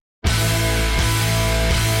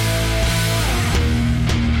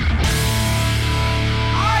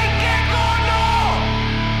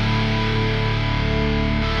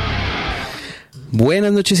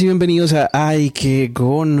Buenas noches y bienvenidos a Ay, qué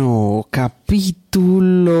gono,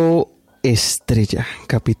 capítulo estrella,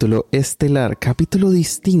 capítulo estelar, capítulo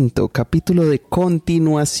distinto, capítulo de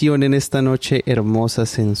continuación en esta noche hermosa,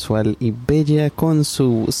 sensual y bella con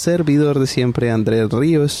su servidor de siempre, Andrés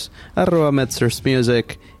Ríos,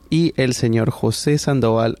 @M13RD4 y el señor José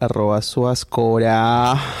Sandoval,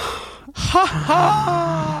 @Suascora.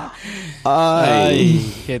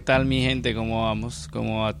 Ay, ¿qué tal mi gente? ¿Cómo vamos?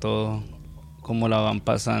 ¿Cómo va todo? ¿Cómo la van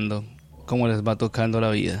pasando? ¿Cómo les va tocando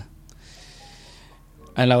la vida?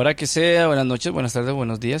 A la hora que sea, buenas noches, buenas tardes,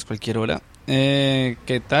 buenos días, cualquier hora.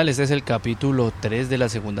 ¿Qué tal? Este es el capítulo 3 de la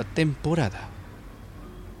segunda temporada.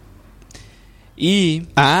 Y...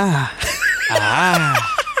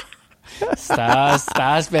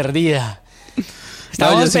 Estás perdida.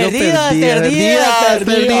 Estamos perdidas.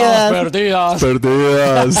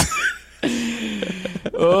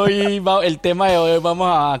 Hoy, el tema de hoy vamos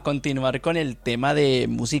a continuar con el tema de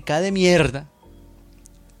música de mierda.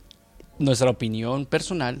 Nuestra opinión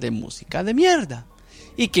personal de música de mierda.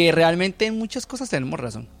 Y que realmente en muchas cosas tenemos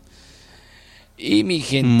razón. Y mi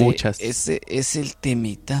gente, muchas. Ese es el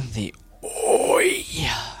temita de hoy.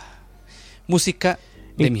 Música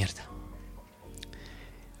de mierda.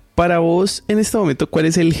 Para vos, en este momento, ¿cuál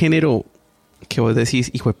es el género que vos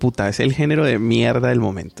decís, hijo de puta, es el género de mierda del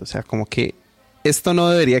momento? O sea, como que esto no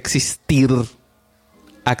debería existir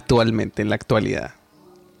actualmente, en la actualidad.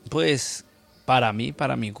 Pues, para mí,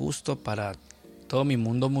 para mi gusto, para todo mi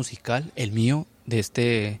mundo musical, el mío, de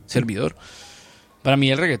este servidor, para mí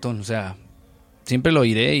el reggaetón, o sea, siempre lo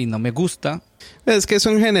oiré y no me gusta. Es que eso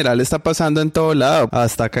en general está pasando en todo lado.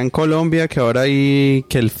 Hasta acá en Colombia, que ahora hay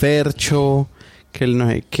que el Fercho, que el no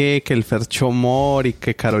sé qué, que el Fercho Mori,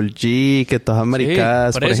 que Karol G, que todas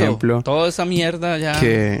maricadas, por eso, ejemplo. Toda esa mierda ya.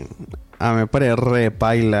 Que a mí me parece re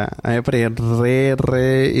paila, a mí me parece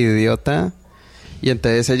re idiota. Y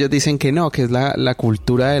entonces ellos dicen que no, que es la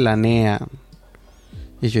cultura de la NEA.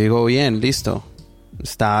 Y yo digo, bien, listo.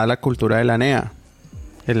 Está la cultura de la NEA.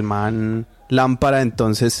 El man lámpara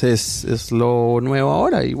entonces es lo nuevo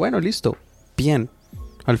ahora. Y bueno, listo. Bien.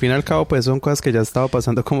 Al fin y al cabo, pues son cosas que ya estaba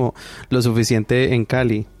pasando como lo suficiente en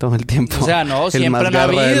Cali todo el tiempo. O sea, no, siempre han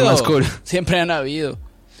garra, habido. Cool. Siempre han habido.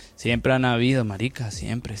 Siempre han habido, marica.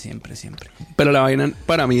 Siempre. Pero la vaina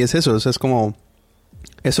para mí es eso. O sea, es como...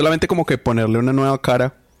 Es solamente como que ponerle una nueva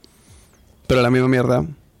cara. Pero la misma mierda.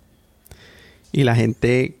 Y la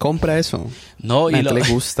gente compra eso. No, la gente le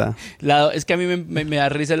gusta. Es que a mí me da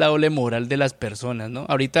risa la doble moral de las personas, ¿no?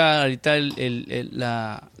 Ahorita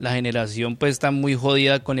la generación pues está muy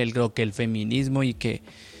jodida con lo que el feminismo y que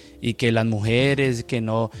las mujeres, que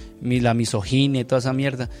no, la misoginia y toda esa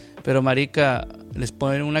mierda. Pero, marica, les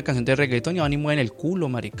ponen una canción de reggaetón y van y mueven el culo,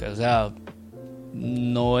 marica. O sea,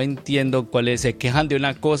 no entiendo cuál es. Se quejan de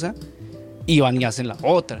una cosa y van y hacen la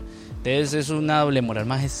otra. Entonces es una doble moral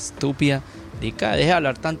más estúpida. Marica, deje de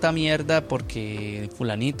hablar tanta mierda porque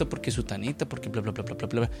fulanito, porque sutanito, porque bla, bla, bla, bla, bla,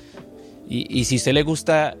 bla. Y si a usted le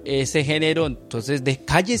gusta ese género, entonces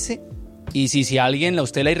cállese. Y si alguien a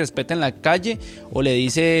usted la irrespeta en la calle o le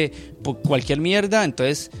dice cualquier mierda,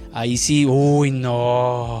 entonces ahí sí, uy,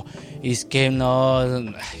 no, es que no,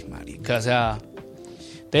 ay, marica, o sea,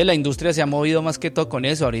 entonces la industria se ha movido más que todo con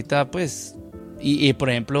eso, ahorita pues, y por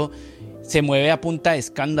ejemplo, se mueve a punta de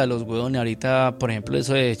escándalos, weón, ahorita, por ejemplo,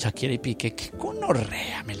 eso de Shakira y Piqué, que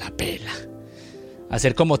gonorrea, me la pela,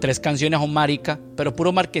 hacer como 3 canciones a un marica, pero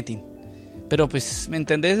puro marketing. Pero pues, ¿me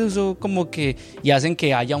entendés? Eso como que... Y hacen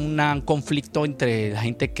que haya un conflicto entre la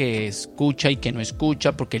gente que escucha y que no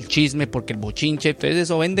escucha, porque el chisme, porque el bochinche. Entonces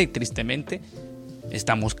eso vende y tristemente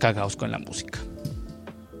estamos cagados con la música.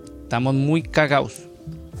 Estamos muy cagados.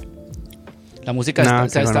 La música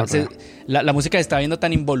la música está viendo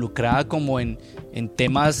tan involucrada como en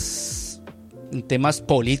temas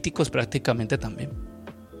políticos prácticamente también.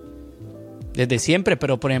 Desde siempre,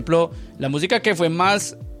 pero por ejemplo, la música que fue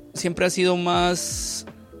más... Siempre ha sido más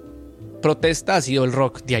protesta, ha sido el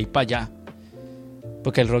rock, de ahí para allá.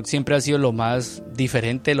 Porque el rock siempre ha sido lo más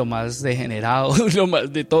diferente, lo más degenerado, lo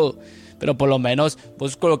más de todo. Pero por lo menos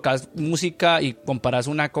vos colocas música y comparas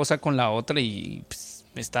una cosa con la otra y pues,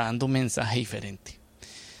 me está dando un mensaje diferente.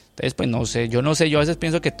 Entonces, pues no sé, yo a veces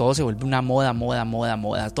pienso que todo se vuelve una moda.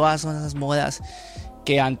 Todas son esas modas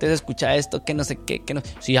que antes escuchaba esto, que no sé qué, que no.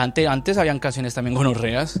 Sí, antes habían canciones también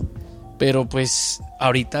gonorreas. Pero pues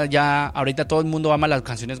ahorita todo el mundo ama las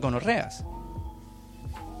canciones gonorreas.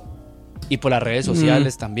 Y por las redes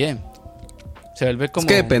sociales también. Se vuelve como... Es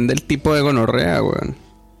que depende del tipo de gonorrea, weón.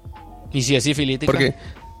 ¿Y si es sifilítica? Porque...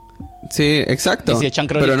 Sí, exacto. ¿Y si echan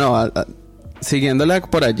crónica? Pero no, siguiéndola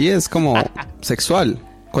por allí es como sexual.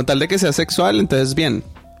 Con tal de que sea sexual, entonces bien.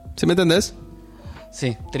 ¿Sí me entendés?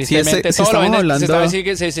 Sí, tristemente si todo lo estamos vende, hablando...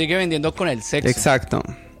 se sigue vendiendo con el sexo. Exacto.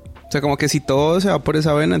 O sea, como que si todo se va por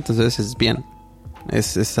esa vena, entonces es bien.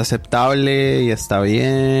 Es aceptable y está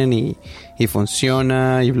bien y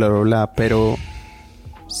funciona y bla, bla, bla. Pero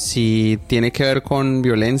si tiene que ver con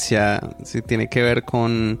violencia, si tiene que ver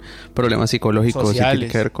con problemas psicológicos, sociales, si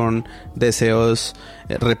tiene que ver con deseos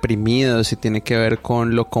reprimidos, si tiene que ver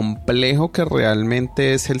con lo complejo que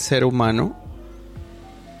realmente es el ser humano,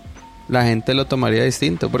 la gente lo tomaría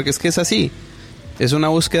distinto. Porque es que es así. Es una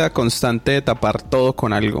búsqueda constante de tapar todo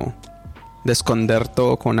con algo. De esconder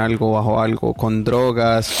todo con algo, bajo algo, con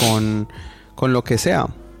drogas, con lo que sea.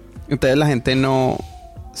 Entonces la gente no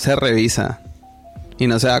se revisa y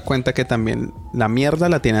no se da cuenta que también la mierda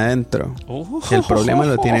la tiene adentro. El problema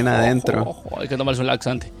lo tienen adentro. Hay que tomarse un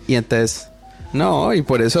laxante. Y entonces, no, y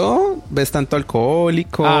por eso ves tanto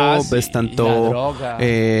alcohólico, ves tanto... la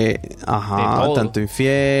droga, tanto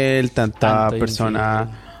infiel, tanta persona...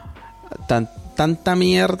 Tanta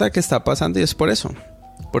mierda que está pasando y es por eso.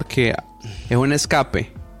 Porque es un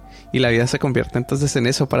escape. Y la vida se convierte entonces en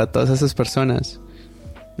eso para todas esas personas.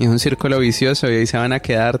 Y es un círculo vicioso y ahí se van a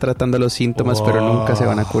quedar tratando los síntomas, pero nunca se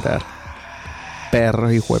van a curar.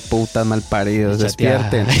 Perros, hijueputas, malparidos,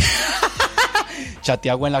 despierten. Chate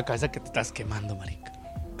agua en la cabeza que te estás quemando, marica.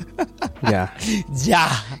 Ya. Ya.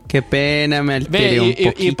 Qué pena, me alteré un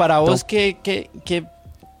poquito. Y para vos, ¿qué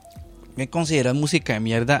consideras música de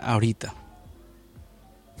mierda ahorita?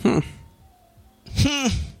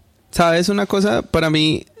 ¿Sabes una cosa? Para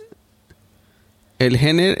mí, el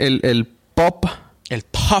género, el pop... El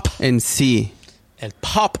pop. En sí. El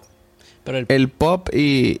pop. Pero el pop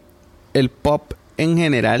y... El pop en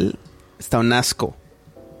general está un asco.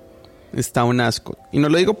 Está un asco. Y no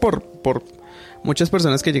lo digo por muchas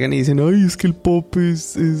personas que llegan y dicen, ay, es que el pop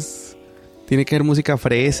es... Tiene que ver música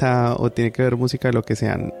fresa o tiene que ver música de lo que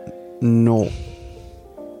sea. No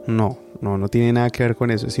tiene nada que ver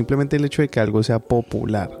con eso. Es simplemente el hecho de que algo sea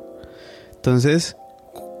popular. Entonces,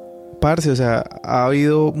 parce, o sea, ha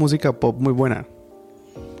habido música pop muy buena.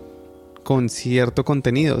 Con cierto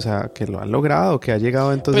contenido, o sea, que lo han logrado, que ha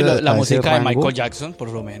llegado entonces pero la música de rango. Michael Jackson,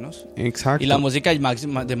 por lo menos. Exacto. Y la música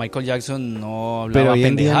de Michael Jackson no hablaba pero hoy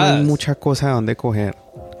en día no pendejadas. hay mucha cosa de dónde coger.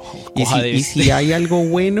 Y si hay algo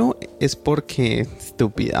bueno, es porque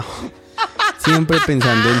estúpida. Siempre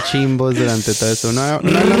pensando en chimbos durante todo esto. No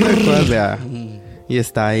hablando de cosas de y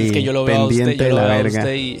está ahí es que yo lo pendiente de la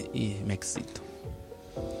verga. Y me excito.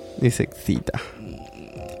 Y se excita.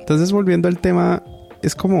 Entonces, volviendo al tema,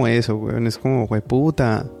 es como eso, weón. Es como,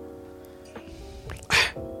 puta.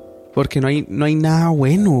 Porque no hay nada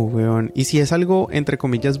bueno, weón. Y si es algo, entre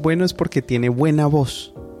comillas, bueno, es porque tiene buena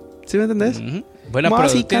voz. ¿Sí me entendés?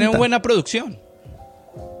 Tiene buena producción.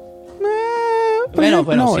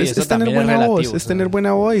 No, sí, es tener buena voz. Es tener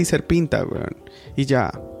buena voz y ser pinta, weón. Y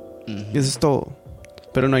ya. Y eso es todo.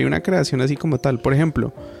 Pero no hay una creación así como tal. Por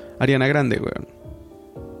ejemplo, Ariana Grande, weón.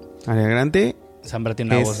 Ariana Grande... Sambra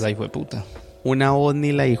tiene una voz la hijo de puta. Una voz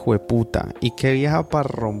ni la hijo de puta. Y que vieja para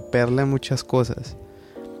romperle muchas cosas.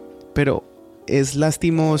 Pero es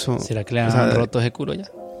lastimoso. ¿Será que le han roto ese culo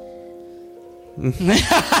ya?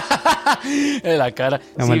 En la cara.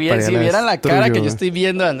 Si vieran la cara que yo estoy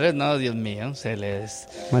viendo a Andrés, no, Dios mío, se le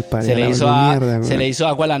hizo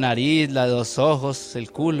agua a la nariz, los ojos,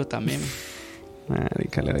 el culo también.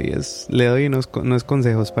 Marica, le doy unos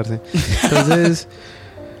consejos, parce. Entonces...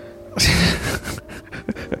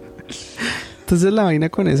 Entonces la vaina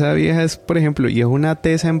con esa vieja es, por ejemplo, y es una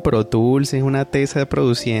tesa en Pro Tools, es una tesa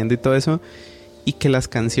produciendo y todo eso, y que las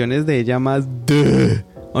canciones de ella más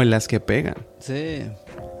o las que pegan. Sí.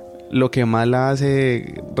 Lo que más la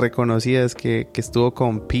hace reconocida es que estuvo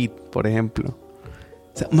con Pete, por ejemplo.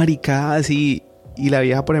 O sea, maricada así. Y la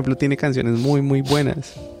vieja, por ejemplo, tiene canciones muy, muy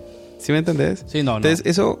buenas. ¿Sí me entendés? Sí, no. Entonces,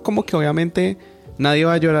 eso como que obviamente nadie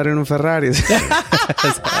va a llorar en un Ferrari. O sea,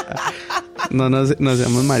 no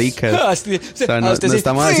seamos maricas. O sea, no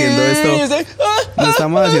estamos haciendo esto. No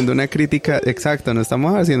estamos haciendo una crítica. Exacto, no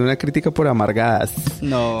estamos haciendo una crítica por amargadas.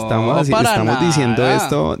 No, estamos diciendo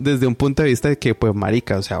esto desde un punto de vista de que, pues,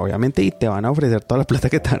 marica, o sea, obviamente y te van a ofrecer toda la plata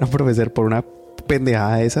que te van a ofrecer por una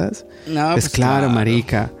pendejada de esas. No, pues claro,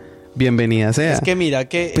 marica. Bienvenida sea. Es que mira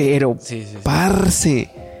que... Pero, parce,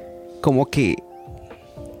 como que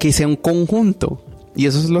sea un conjunto. Y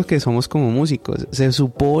eso es lo que somos como músicos. Se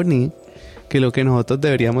supone que lo que nosotros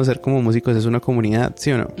deberíamos ser como músicos es una comunidad,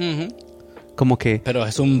 ¿sí o no? Como que... Pero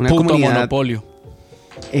es un puto comunidad, monopolio.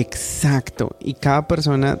 Exacto. Y cada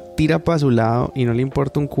persona tira para su lado y no le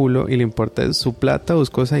importa un culo y le importa su plata, sus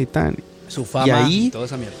cosas y tal. Su fama y ahí, toda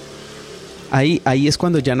esa mierda. Ahí es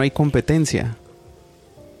cuando ya no hay competencia.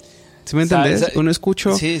 ¿Sí me entendés? Uno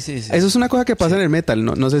escucha... Sí. Eso es una cosa que pasa en el metal.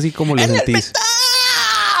 No sé si como lo sentís.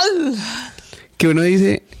 ¡El metal! Que uno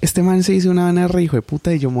dice, este man se hizo una vaina re hijo de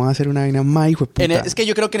puta y yo me voy a hacer una vaina más hijo de puta. Es que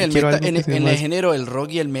yo creo que en el metal, en el género del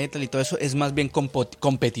rock y el metal y todo eso es más bien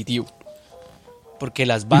competitivo. Porque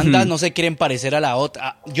las bandas no se quieren parecer a la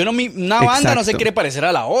otra. Una banda no se quiere parecer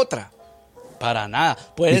a la otra. Para nada.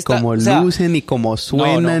 Ni como lucen, ni como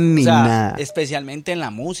suenan, ni nada. Especialmente en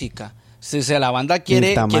la música. O sea, la banda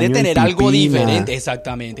quiere tener algo diferente.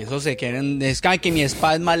 Exactamente. Eso se quieren. Es que mi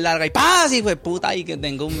espada es más larga y ¡paz! Hijo de puta. Y que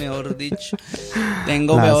tengo, mejor dicho.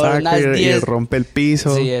 Tengo mejor unas 10. Y rompe el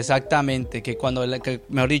piso. Sí, exactamente. Que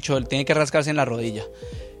mejor dicho, tiene que rascarse en la rodilla.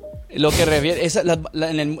 Lo que refiere.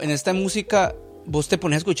 En esta música, vos te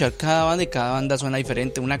pones a escuchar cada banda y cada banda suena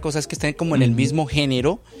diferente. Una cosa es que estén como en el mismo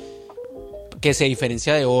género, que se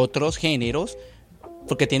diferencia de otros géneros,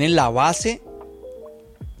 porque tienen la base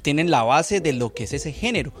de lo que es ese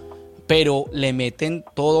género, pero le meten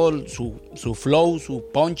todo su flow, su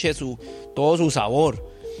ponche, todo su sabor.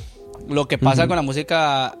 Lo que pasa con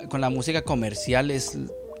la música comercial es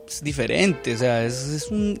diferente, o sea,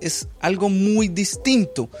 es algo muy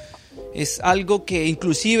distinto. Es algo que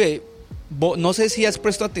inclusive, no sé si has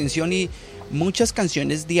prestado atención, y muchas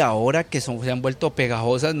canciones de ahora que se han vuelto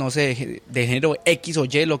pegajosas, no sé, de género X o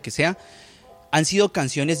Y, lo que sea, han sido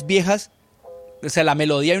canciones viejas. O sea, la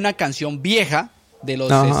melodía de una canción vieja de los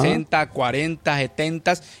 60, 40,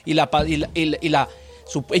 70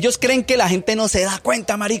 ellos creen que la gente no se da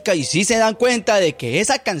cuenta, marica, y sí se dan cuenta de que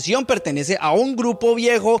esa canción pertenece a un grupo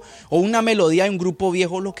viejo o una melodía de un grupo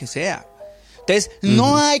viejo, lo que sea. Entonces,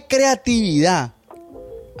 no hay creatividad.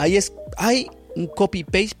 Hay un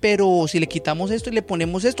copy-paste, pero si le quitamos esto y le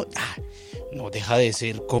ponemos esto, no deja de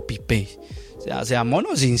ser copy-paste. O sea,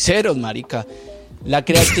 seámonos sinceros, marica. La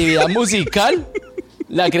creatividad musical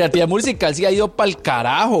sí ha ido pa'l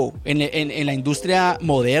carajo en la industria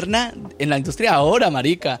moderna, en la industria ahora,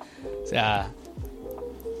 marica. O sea,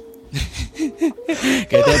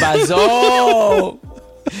 ¿qué te pasó?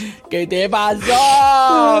 ¿Qué te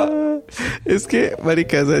pasó? Es que,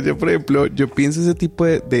 marica, o sea, yo, por ejemplo, yo pienso ese tipo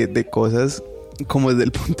de cosas como desde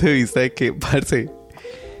el punto de vista de que, parce,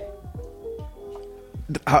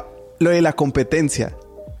 lo de la competencia.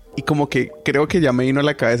 Y como que creo que ya me vino a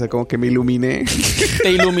la cabeza, como que me iluminé.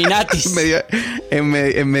 Te iluminatis. en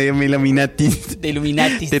medio me iluminatis. Te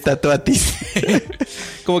iluminatis. Te tatuatis.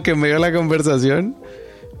 Como que en medio de la conversación.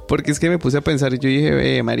 Porque es que me puse a pensar y yo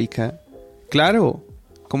dije, marica, claro,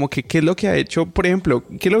 como que qué es lo que ha hecho, por ejemplo,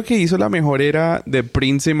 qué es lo que hizo la mejor era de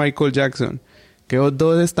Prince y Michael Jackson. Que los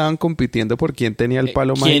dos estaban compitiendo por quién tenía el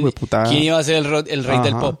palo más hijueputada. ¿Quién iba a ser el rey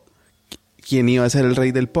del pop? ¿Quién iba a ser el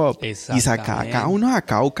rey del pop? Y sacaba, cada uno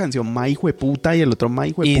sacaba canción más hijueputa y el otro más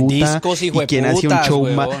hijueputa. Y discos hijueputas, y quién hacía un show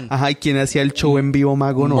más... Ajá, y quién hacía el show en vivo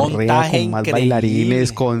más gonorrea, con más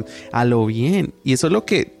bailarines, con... A lo bien. Y eso es lo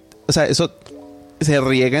que... O sea, eso se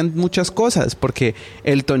riega en muchas cosas. Porque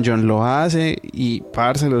Elton John lo hace y,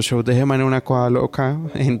 parce, los shows de Gemma una cosa loca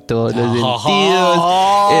en todos los sentidos.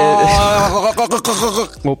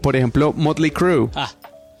 O, por ejemplo, Motley Crue.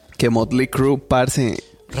 Que Motley Crue, parce...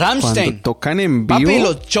 Rammstein. Cuando tocan en vivo. Papi,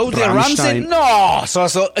 los shows de Rammstein. No, eso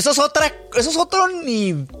es otro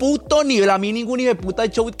ni puto nivel. A mí ningún nivel de puta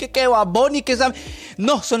show que va Bonnie, que sabe.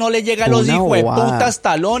 No, eso no le llega a los hijueputas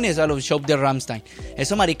talones a los shows de Rammstein.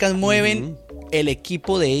 Esos maricas mueven el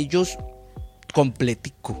equipo de ellos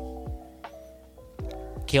completico.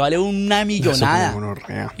 Que vale una millonada.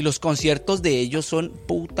 Y los conciertos de ellos son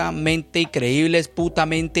putamente increíbles,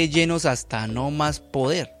 putamente llenos hasta no más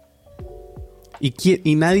poder.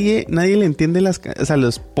 Y nadie le entiende o sea,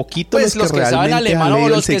 los poquitos pues los que realmente saben alemán o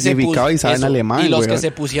los que y saben alemán, y los que se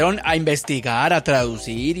pusieron a investigar, a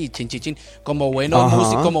traducir y chin como buenos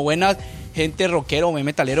músicos, como buena gente rockero o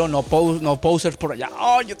metalero, no posers por allá.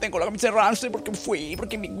 Yo tengo la camisa de Rammstein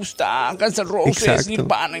porque me gusta Guns N' Roses,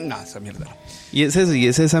 Nirvana y nada, esa mierda. Y es eso, y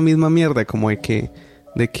es esa misma mierda como de que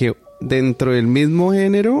dentro del mismo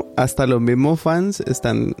género hasta los mismos fans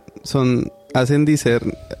hacen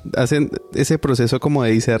ese proceso como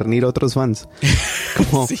de discernir otros fans.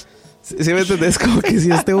 Como, ¿sí me entendés? Como que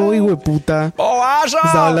si este hijo de puta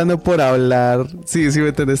está hablando por hablar. Sí, me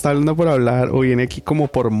entendés, está hablando por hablar. O viene aquí como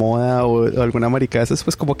por moda o alguna maricada. Eso es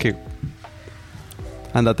pues como que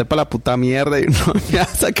andate para la puta mierda y no me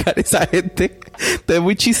vas a sacar esa gente. Entonces es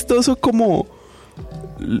muy chistoso como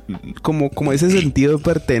ese sentido de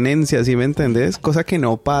pertenencia, ¿sí me entendés? Cosa que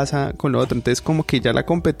no pasa con lo otro. Entonces como que ya la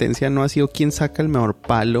competencia no ha sido quién saca el mejor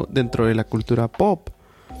palo dentro de la cultura pop.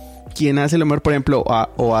 ¿Quién hace lo mejor? Por ejemplo,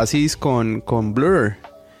 Oasis con Blur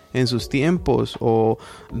en sus tiempos, o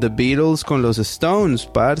The Beatles con los Stones,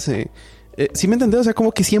 parce. ¿Sí me entendés? O sea,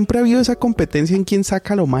 como que siempre ha habido esa competencia en quién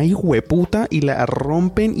saca lo más hijueputa y la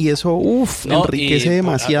rompen y eso, enriquece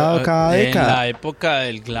demasiado cada década. En la época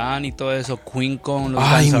del glam y todo eso, Queen con los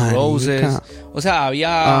Guns N' Roses. O sea,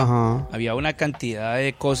 había una cantidad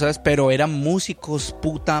de cosas, pero eran músicos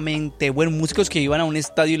putamente buenos, músicos que iban a un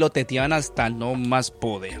estadio y lo teteaban hasta no más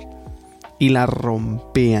poder. Y la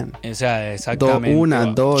rompían. O sea, exactamente.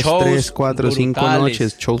 1, 2, shows 3, 4, 5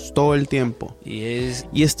 noches. Shows todo el tiempo.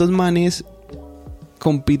 Y estos manes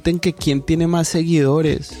compiten que quién tiene más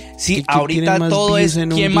seguidores. Sí, ahorita todo es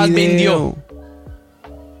quién más vendió.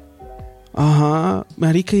 Ajá,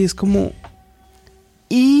 marica, y es como...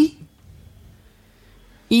 Y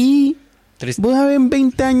vos sabés en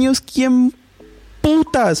 20 años quién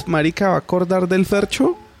putas, marica, va a acordar del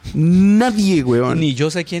Fercho. Nadie, weón. Ni yo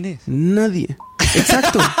sé quién es. Nadie.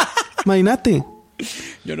 Exacto. Imagínate.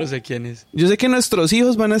 Yo no sé quién es. Yo sé que nuestros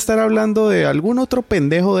hijos van a estar hablando de algún otro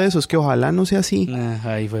pendejo de esos, que ojalá no sea así.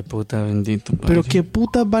 Ay, fue puta, bendito. Padre. Pero qué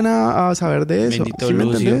putas van a saber de eso. Bendito ¿Sí me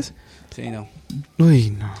Lucio. entendés? Sí, no. Uy,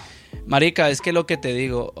 no. Marica, es que lo que te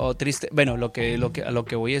digo, a lo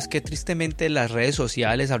que voy es que tristemente las redes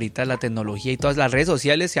sociales, ahorita la tecnología y todas las redes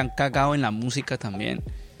sociales se han cagado en la música también.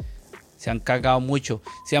 Se han cagado mucho.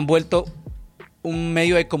 Se han vuelto un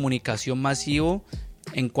medio de comunicación masivo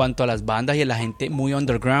en cuanto a las bandas y a la gente muy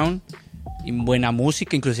underground. Y buena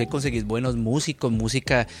música, inclusive conseguís buenos músicos,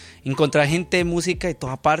 encontrar gente de música de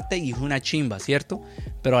toda parte y es una chimba, ¿cierto?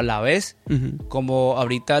 Pero a la vez, como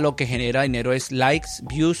ahorita lo que genera dinero es likes,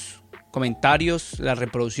 views, comentarios, las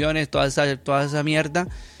reproducciones, toda esa mierda.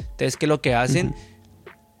 Entonces, ¿qué es lo que hacen?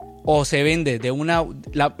 O se vende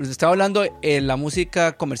estaba hablando de la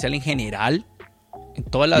música comercial en general, en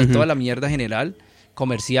toda la mierda general,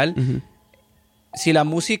 comercial. Si la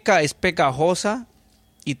música es pegajosa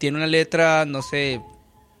y tiene una letra, no sé,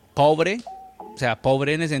 pobre, o sea,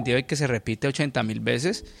 pobre en el sentido de que se repite 80,000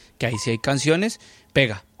 veces, que ahí sí hay canciones,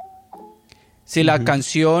 pega. Si la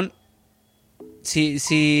canción, si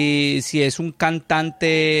es un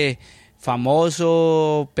cantante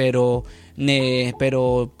famoso, pero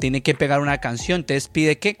tiene que pegar una canción, entonces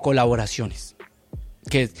pide ¿qué? Colaboraciones.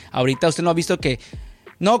 Que ahorita usted no ha visto que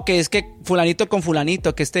no, que es que fulanito con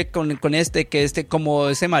fulanito, que con este, que como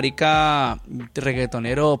ese marica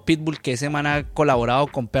reggaetonero Pitbull, que ese man ha colaborado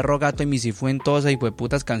con Perro Gato y Misifuentos y fue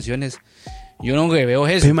putas canciones. Yo no veo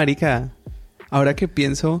eso. Oye, marica, ahora que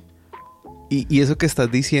pienso y eso que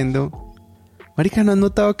estás diciendo, marica, ¿no has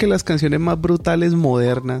notado que las canciones más brutales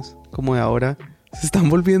modernas, como de ahora, se están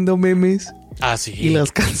volviendo memes? Ah, sí. Y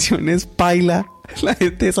las canciones paila, la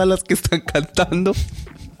gente es a las que están cantando.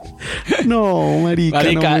 No, marica,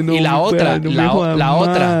 y la otra.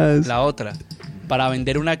 Para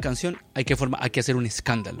vender una canción hay que hacer un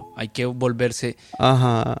escándalo. Hay que volverse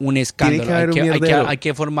un escándalo. Hay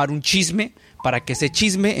que formar un chisme para que ese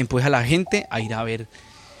chisme empuje a la gente a ir a ver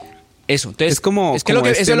eso. Entonces,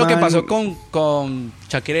 eso es lo que pasó con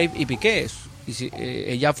Shakira y Piqué.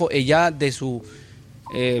 Ella de su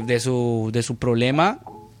problema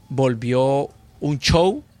volvió un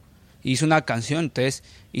show, hizo una canción, entonces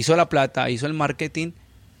hizo la plata, hizo el marketing,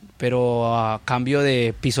 pero a cambio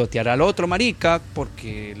de pisotear al otro marica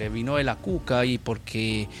porque le vino de la cuca y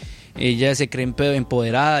porque ella se cree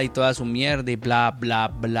empoderada y toda su mierda y bla bla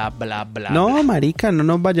bla bla bla. No, bla. marica, no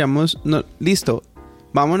nos vayamos, no, listo.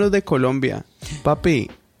 Vámonos de Colombia. Papi,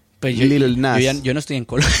 pues Lil Nas. Yo no estoy en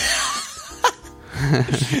Colombia.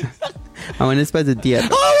 Vámonos para de tierra.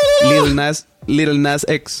 Lil Nas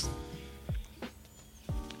X.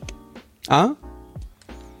 ¿Ah?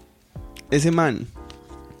 Ese man.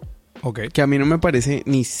 Okay. Que a mí no me parece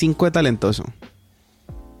ni 5 de talentoso.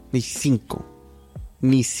 Ni 5.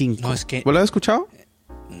 No, es que... ¿Vos lo has escuchado?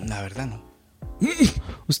 La verdad no.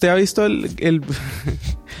 ¿Usted ha visto le voy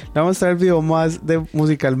a mostrar el video más de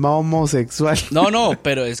musical más homosexual? No,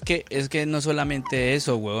 pero es que no solamente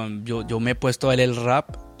eso, huevón. Yo me he puesto a ver el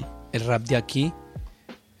rap de aquí.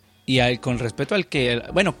 Y con respeto al que...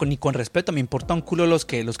 Bueno, ni con respeto, me importa un culo los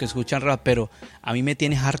que escuchan rap, pero a mí me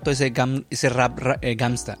tiene harto ese rap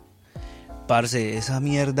gangsta. Parce, esa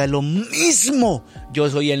mierda es lo mismo. Yo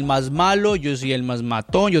soy el más malo, yo soy el más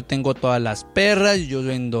matón, yo tengo todas las perras, yo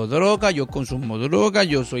vendo droga, yo consumo droga,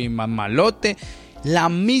 yo soy más malote. La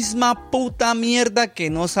misma puta mierda que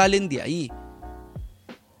no salen de ahí.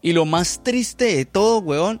 Y lo más triste de todo,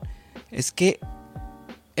 weón, es que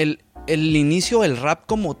el inicio del rap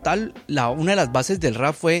como tal, una de las bases del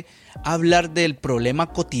rap fue hablar del problema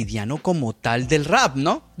cotidiano como tal del rap,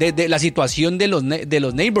 ¿no? De la situación de los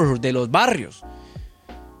neighborhoods, de los barrios.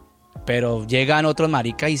 Pero llegan otros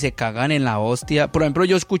maricas y se cagan en la hostia. Por ejemplo,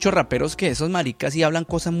 yo escucho raperos que esos maricas sí hablan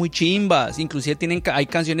cosas muy chimbas. Inclusive hay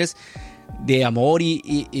canciones de amor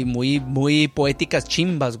y muy poéticas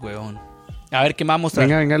chimbas, weón. A ver, ¿qué me va a mostrar?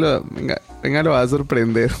 Venga, lo va a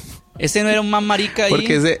sorprender. ¿Este no era un man marica ahí?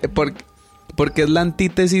 Porque es la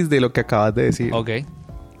antítesis de lo que acabas de decir. Ok.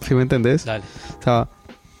 ¿Sí me entendés? Dale. O sea,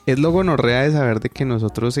 es lo gonorrea de saber de que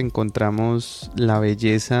nosotros encontramos la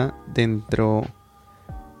belleza dentro...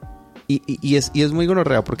 Y es muy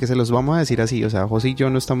gonorrea porque se los vamos a decir así. O sea, José y yo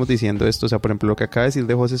no estamos diciendo esto. O sea, por ejemplo, lo que acaba de decir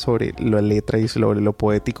de José sobre la letra y sobre lo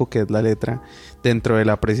poético que es la letra dentro de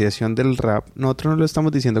la apreciación del rap, nosotros no lo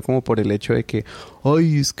estamos diciendo como por el hecho de que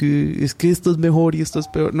ay, es que esto es mejor y esto es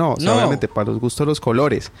peor. No, o sea, obviamente para los gustos los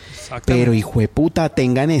colores. Pero hijueputa,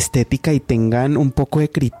 tengan estética y tengan un poco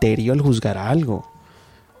de criterio al juzgar algo.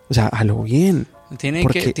 O sea, a lo bien. Tienen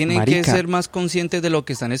que ser más conscientes de lo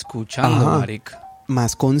que están escuchando, marica.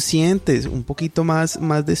 Más conscientes, un poquito más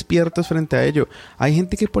despiertos frente a ello. Hay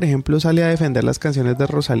gente que, por ejemplo, sale a defender las canciones de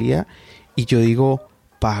Rosalía y yo digo,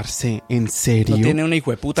 parce, ¿en serio? No tiene una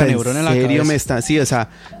hijueputa neurona en la cabeza. ¿En serio me está? Sí, o sea,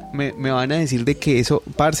 me van a decir de que eso,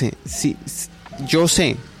 parce, sí, yo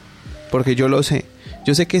sé, porque yo lo sé.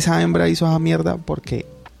 Yo sé que esa hembra hizo esa mierda porque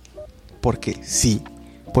sí.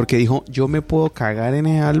 Porque dijo, yo me puedo cagar en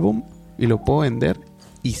ese álbum y lo puedo vender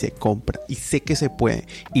y se compra. Y sé que se puede.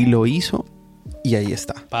 Y lo hizo. Y ahí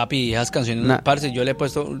está. Papi, esas canciones, parce, yo le he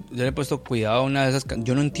puesto cuidado a una de esas canciones.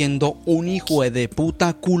 Yo no entiendo un hijo de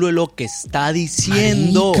puta culo de lo que está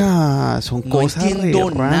diciendo. Marica, son cosas no entiendo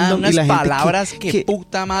nada, unas palabras que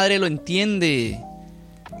puta madre lo entiende.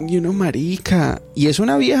 Y uno, marica. Y es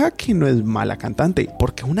una vieja que no es mala cantante.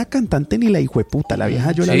 Porque una cantante ni la hijo de puta. La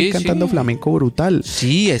vieja yo la vi cantando flamenco brutal.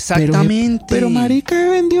 Sí, exactamente. Pero marica,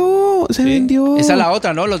 se vendió. Esa es la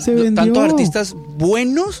otra, ¿no? Tantos artistas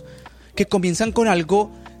buenos que comienzan con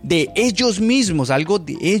algo de ellos mismos, algo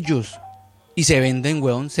de ellos. Y se venden,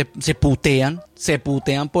 weón. Se putean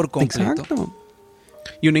por completo. Exacto.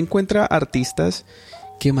 Y uno encuentra artistas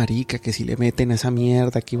que marica, que si le meten a esa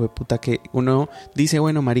mierda, que puta, que uno dice,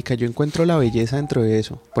 bueno, marica, yo encuentro la belleza dentro de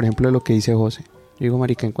eso. Por ejemplo, lo que dice José. Yo digo,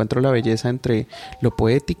 marica, encuentro la belleza entre lo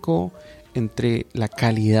poético, entre la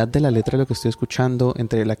calidad de la letra de lo que estoy escuchando,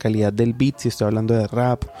 entre la calidad del beat, si estoy hablando de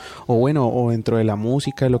rap, o dentro de la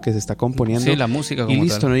música, de lo que se está componiendo. Sí, la música como y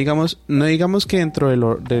listo, tal. No digamos que dentro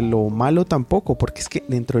de lo malo tampoco, porque es que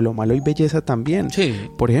dentro de lo malo hay belleza también. Sí.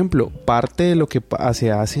 Por ejemplo, parte de lo que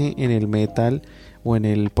se hace en el metal o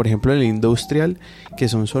por ejemplo, en el industrial, que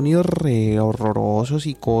son sonidos re horrorosos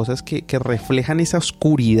y cosas que reflejan esa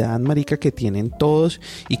oscuridad, marica, que tienen todos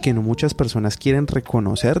y que no muchas personas quieren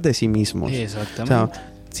reconocer de sí mismos. Exactamente. O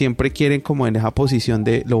sea, siempre quieren como en esa posición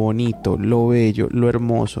de lo bonito, lo bello, lo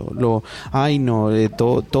hermoso,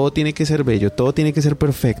 todo tiene que ser bello, todo tiene que ser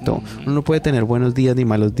perfecto. Uno no puede tener buenos días ni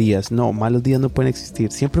malos días. No, malos días no pueden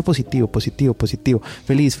existir. Siempre positivo.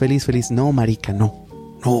 Feliz. No, marica, no.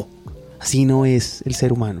 Así no es el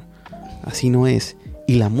ser humano. Así no es.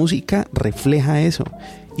 Y la música refleja eso.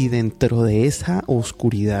 Y dentro de esa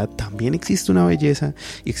oscuridad también existe una belleza.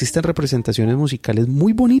 Y existen representaciones musicales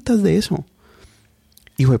muy bonitas de eso.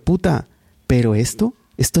 Hijo de puta. Pero esto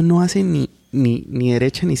no hace ni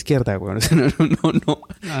derecha ni izquierda, güey. No.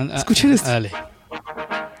 Escuchen esto. Dale.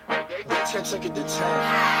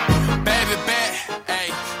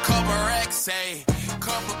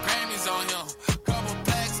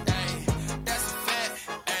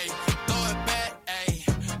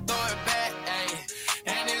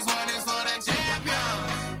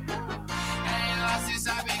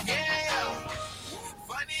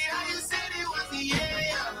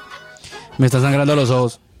 Me está sangrando los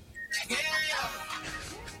ojos.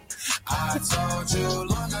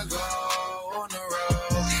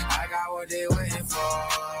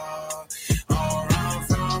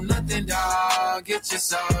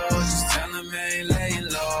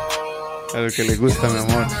 A lo que le gusta, mi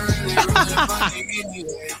amor.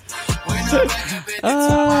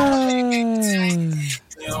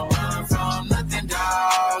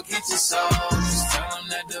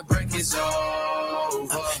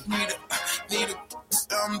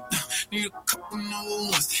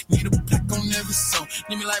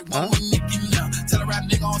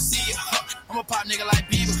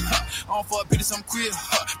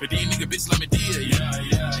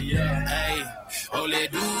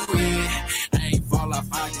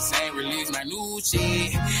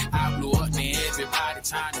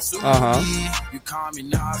 Ajá.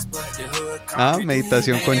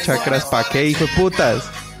 Meditación con chakras, ¿pa' qué, hijo de putas?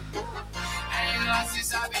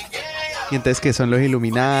 Y entonces que son los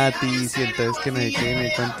Illuminatis, y entonces que no sé qué, no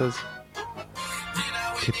sé cuántos.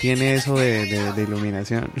 ¿Qué tiene eso de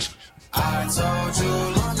iluminación?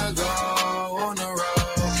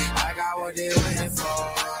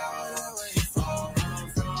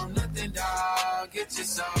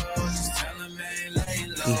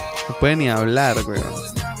 puede ni hablar, weón.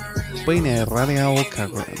 No puede ni agarrar la boca,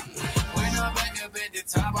 weón.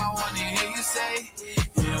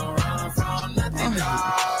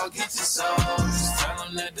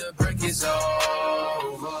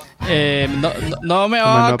 No me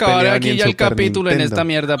va a acabar aquí ya el Super capítulo Nintendo. en esta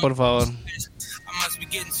mierda, por favor.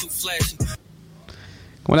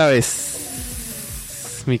 ¿Cómo la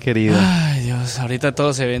ves, mi querido? Ay, Dios, ahorita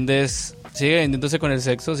todo se vende, sigue vendiéndose con el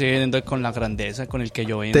sexo, sigue vendiendo con la grandeza, con el que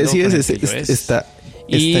yo vendo, Te con decides, el que yo es. está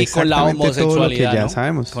Y con la exactamente todo lo que homosexualidad, ya ¿no?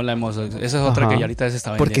 sabemos. Con la homosexualidad. Esa es otra que ya ahorita se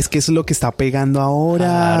está vendiendo. Porque es que eso es lo que está pegando ahora.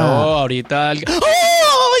 Claro, ahorita... ¡Oh!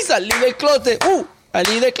 Salí del closet.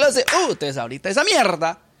 Salí del closet. Entonces ahorita esa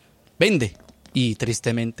mierda vende. Y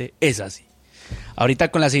tristemente es así.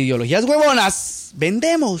 Ahorita con las ideologías huevonas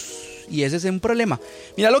vendemos. Y ese es un problema.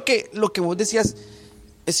 Mira lo que vos decías.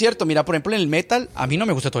 Es cierto, mira, por ejemplo en el metal, a mí no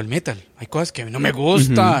me gusta todo el metal. Hay cosas que a mí no me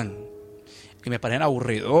gustan. Que me parecen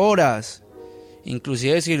aburridoras.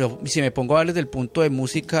 Inclusive si me pongo a hablar desde el punto de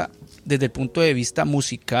música, desde el punto de vista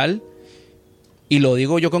musical, y lo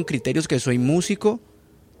digo yo con criterios que soy músico,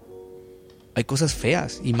 hay cosas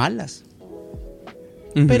feas y malas.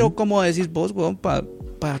 Pero como decís vos, weón, para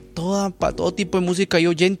todo tipo de música hay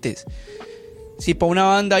oyentes. Si para una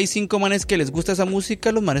banda hay 5 manes que les gusta esa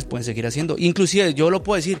música, los manes pueden seguir haciendo. Inclusive yo lo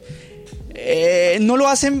puedo decir, no lo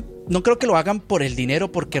hacen, no creo que lo hagan por el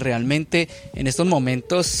dinero, porque realmente en estos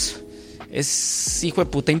momentos es hijo de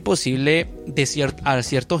puta imposible a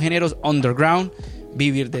ciertos géneros underground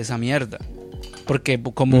vivir de esa mierda. Porque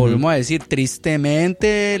como volvemos a decir,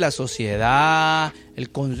 tristemente la sociedad,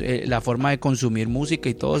 la forma de consumir música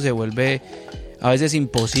y todo se vuelve a veces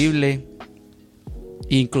imposible.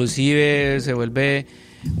 Inclusive se vuelve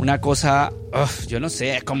una cosa, yo no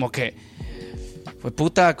sé, como que fue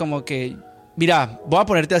puta, como que mira, voy a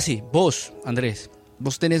ponerte así, vos, Andrés,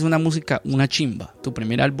 vos tenés una música, una chimba, tu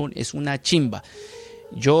primer álbum es una chimba.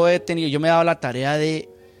 Yo me he dado la tarea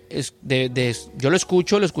yo lo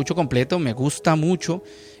escucho completo, me gusta mucho.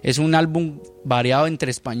 Es un álbum variado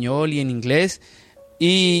entre español y en inglés,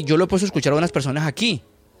 y yo lo he puesto a escuchar a unas personas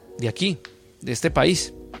de este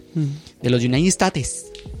país, de los United States,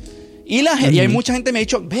 y hay mucha gente que me ha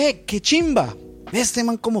dicho, ve, qué chimba, ve este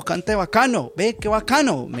man como canta de bacano, ve, qué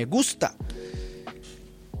bacano, me gusta.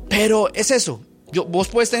 Pero es eso, vos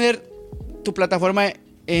puedes tener tu plataforma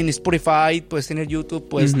en Spotify, puedes tener YouTube,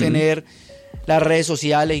 puedes tener las redes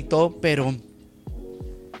sociales y todo, pero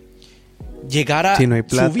llegar a si no hay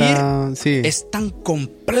plata, subir sí, es tan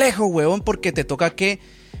complejo, huevón, porque te toca que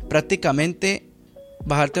prácticamente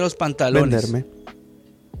bajarte los pantalones. venderme.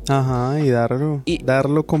 Ajá, y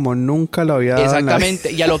darlo como nunca lo había dado.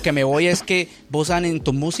 Exactamente, y a lo que me voy es que vos en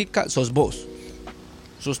tu música sos vos.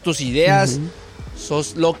 Sos tus ideas,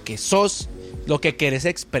 sos lo que querés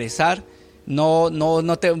expresar.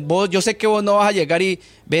 Vos, yo sé que vos no vas a llegar y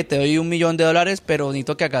te doy $1 millón, pero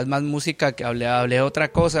necesito que hagas más música, que hable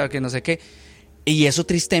otra cosa, que no sé qué. Y eso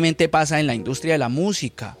tristemente pasa en la industria de la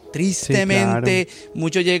música. Tristemente, sí, claro.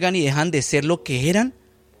 Muchos llegan y dejan de ser lo que eran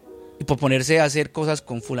y por ponerse a hacer cosas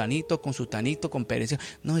con fulanito, con sutanito, con perecio.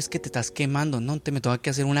 No, es que te estás quemando, no, me toca que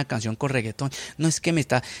hacer una canción con reggaetón. No es que me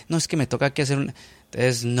toca que hacer una...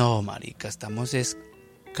 Entonces, no, marica, estamos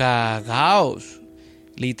cagados.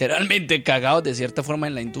 Literalmente cagados de cierta forma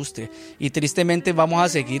en la industria, y tristemente vamos a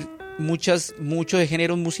seguir muchos de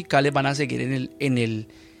géneros musicales van a seguir en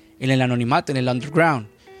el anonimato, en el underground,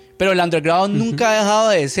 pero el underground nunca ha dejado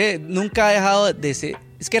de ser,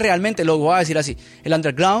 es que realmente lo voy a decir así, el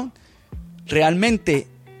underground realmente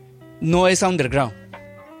no es underground.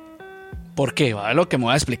 ¿Por qué? Va, lo que me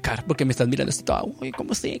voy a explicar, porque me estás mirando esto todo, uy,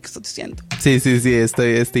 ¿cómo estoy? ¿Qué estás diciendo? Sí,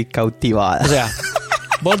 estoy cautivada. O sea,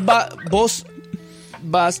 vos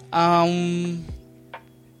vas a un,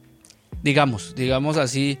 digamos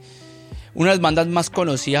así, una de las bandas más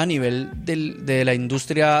conocidas a nivel de la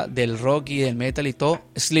industria del rock y del metal y todo,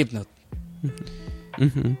 Slipknot.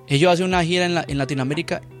 Ellos hacen una gira en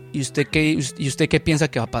Latinoamérica, ¿y usted qué piensa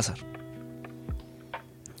que va a pasar?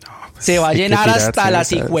 Se va a llenar hasta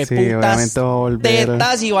las hijueputas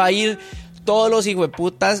tetas, y va a ir todos los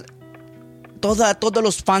hijueputas, todos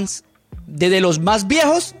los fans, desde los más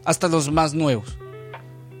viejos hasta los más nuevos.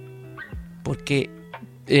 Porque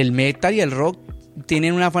el metal y el rock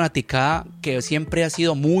tienen una fanaticada que siempre ha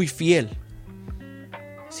sido muy fiel.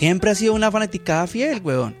 Siempre ha sido una fanaticada fiel,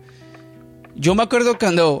 weón. Yo me acuerdo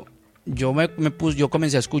cuando yo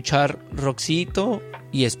comencé a escuchar rockcito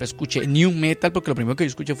y después escuché new metal, porque lo primero que yo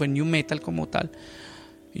escuché fue new metal como tal.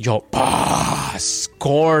 Y yo, paz,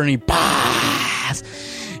 Korn y paz.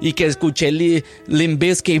 Y que escuché Limp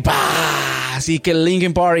Bizkit, paz. Y que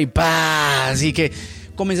Linkin Park y paz. Y que...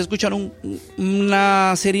 comencé a escuchar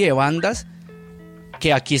una serie de bandas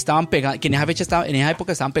que aquí estaban pegando, que en esa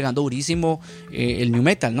época estaban pegando durísimo el new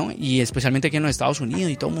metal, ¿no? Y especialmente aquí en los Estados Unidos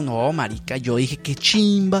y todo el mundo, oh, marica, yo dije, qué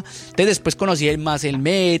chimba. Entonces después conocí más el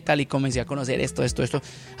metal y comencé a conocer esto,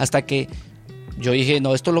 hasta que yo dije,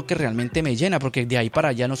 no, esto es lo que realmente me llena, porque de ahí para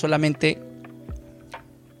allá no solamente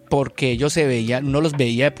porque ellos uno los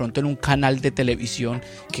veía de pronto en un canal de televisión,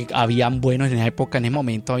 que habían buenos en esa época, en ese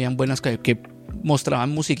momento habían buenos que mostraban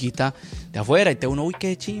musiquita de afuera y uno, uy,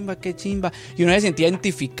 qué chimba, y uno se sentía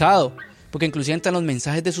identificado, porque inclusive entre los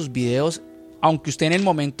mensajes de sus videos, aunque usted en el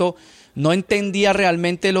momento no entendía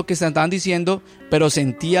realmente lo que estaban diciendo, pero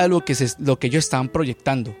sentía lo que ellos estaban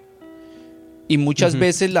proyectando. Y muchas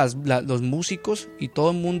veces los músicos y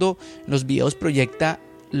todo el mundo en los videos proyecta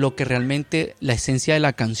lo que realmente, la esencia de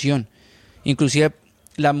la canción. Inclusive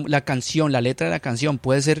la canción, la letra de la canción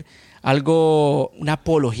puede ser algo, una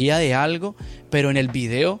apología de algo, pero en el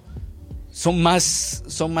video son más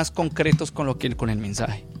concretos con el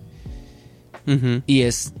mensaje. Y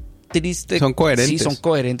es triste. Son coherentes. Sí, son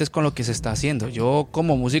coherentes con lo que se está haciendo. Yo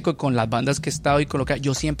como músico, con las bandas que he estado y con lo que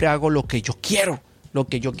yo siempre hago lo que yo quiero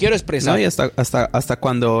expresar. No, y hasta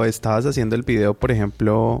cuando estabas haciendo el video, por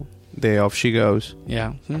ejemplo, de Off She Goes,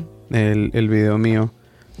 el video mío,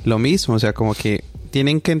 lo mismo, o sea, como que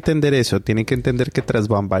tienen que entender eso, tienen que entender que tras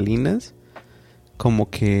bambalinas, como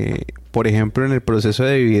que, por ejemplo, en el proceso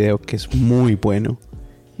de video, que es muy bueno,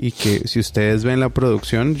 y que si ustedes ven la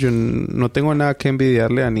producción, yo no tengo nada que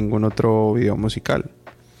envidiarle a ningún otro video musical.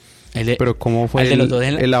 Pero cómo fue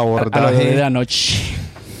el abordaje a las 2 de la noche.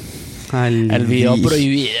 El video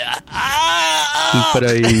prohibido. El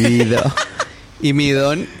prohibido. Y mi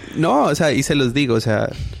don, no, o sea, y se los digo, o sea,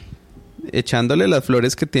 echándole las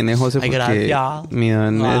flores que tiene José, porque mi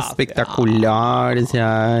don es espectacular, o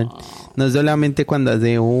sea, no solamente cuando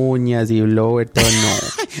hace uñas y blower, todo, no,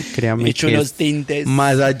 créame, hecho que unos tintes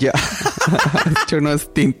más allá. Hecho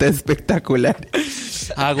unos tintes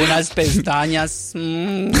espectaculares. Hago unas pestañas.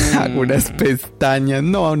 Hago unas pestañas,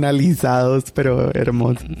 no analizados, pero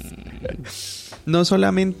hermosos. No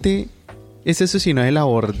solamente es eso, sino el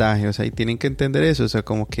abordaje, o sea, y tienen que entender eso, o sea,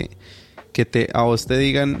 como que a vos te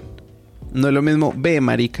digan, no es lo mismo, ve,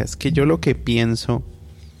 maricas, que yo lo que pienso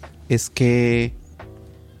es que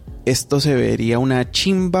esto se vería una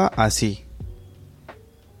chimba así.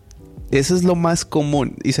 Eso es lo más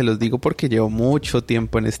común, y se los digo porque llevo mucho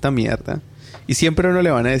tiempo en esta mierda, y siempre a uno le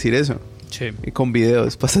van a decir eso. Sí. Y con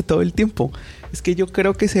videos pasa todo el tiempo. Es que yo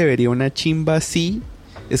creo que se vería una chimba así.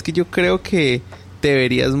 Es que yo creo que te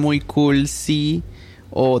verías muy cool sí,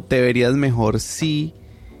 o te verías mejor sí.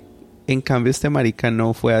 En cambio este marica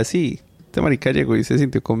no fue así. Este marica llegó y se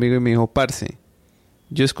sintió conmigo y me dijo, parce,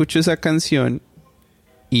 yo escucho esa canción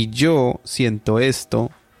y yo siento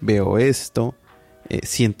esto, veo esto,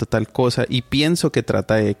 siento tal cosa y pienso que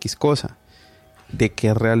trata de X cosa. ¿De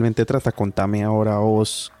qué realmente trata? Contame ahora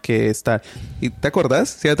vos qué está. ¿Y te acordás?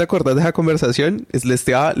 ¿Sí te acordás de esa conversación? Le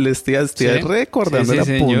estoy recordando la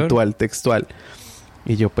puntual, textual.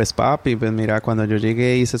 Y yo, pues papi, pues mira, cuando yo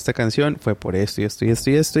llegué hice esta canción, fue por esto y esto y esto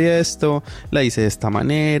y esto y esto. La hice de esta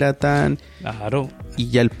manera, tan. Claro. Y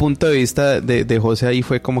ya el punto de vista de José ahí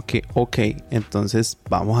fue como que, ok, entonces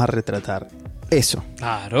vamos a retratar eso.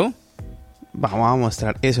 Claro. Vamos a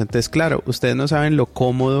mostrar eso. Entonces, claro, ustedes no saben lo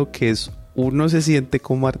cómodo que es. Uno se siente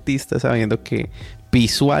como artista sabiendo que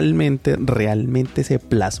visualmente realmente se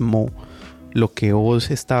plasmó lo que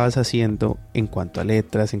vos estabas haciendo en cuanto a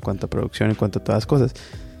letras, en cuanto a producción, en cuanto a todas las cosas.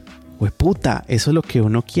 Hueputa, eso es lo que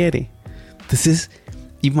uno quiere. Entonces,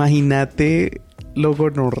 imagínate lo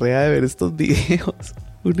gonorrea de ver estos videos.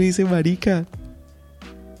 Uno dice, marica,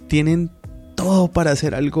 tienen todo para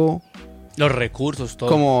hacer algo. Los recursos, todo.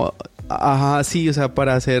 Como, ajá, sí, o sea,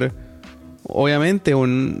 para hacer, obviamente,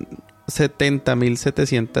 un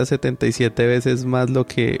 70.777 veces más lo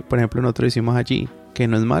que, por ejemplo, nosotros hicimos allí, que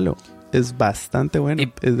no es malo, es bastante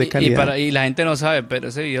bueno, es de calidad. Y la gente no sabe, pero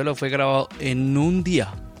ese video lo fue grabado en un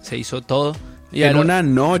día, se hizo todo. Y en una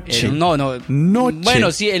noche. Noche.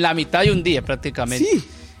 Bueno, sí, en la mitad de un día prácticamente. Sí.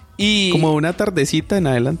 Y como una tardecita en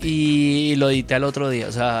adelante. Y lo edité al otro día,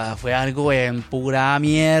 o sea, fue algo en pura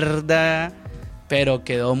mierda, pero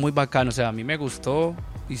quedó muy bacano, o sea, a mí me gustó,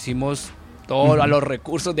 hicimos todo a los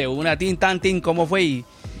recursos de una, tin, cómo fue y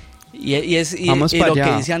lo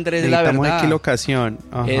que dice Andrés es la verdad.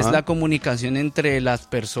 Es la comunicación entre las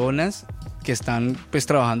personas que están pues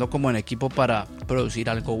trabajando como en equipo para producir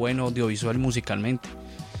algo bueno audiovisual musicalmente.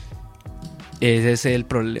 Ese es el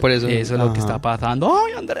problema. Eso es lo que está pasando.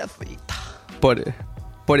 ¡Ay, Andresita! Por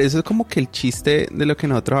eso es como que el chiste de lo que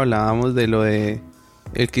nosotros hablábamos de lo de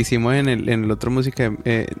el que hicimos en el otro música,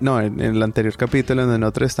 no, en el anterior capítulo donde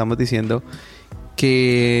nosotros estamos diciendo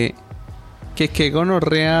que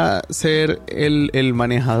gonorrea ser el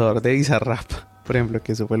manejador de Bizarrap, por ejemplo,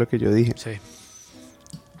 que eso fue lo que yo dije. Sí.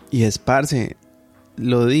 Y es, parce,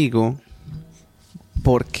 lo digo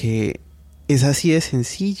porque es así de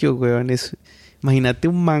sencillo, weón. Imagínate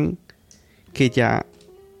un man que ya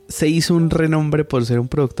se hizo un renombre por ser un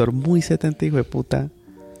productor muy 70 hijo de puta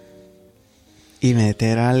y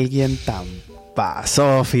meter a alguien tan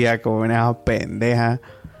pasofia como una pendeja.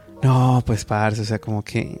 No, pues parce, o sea, como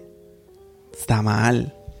que está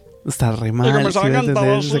mal. Está re mal. Comenzaba ¿sí a cantar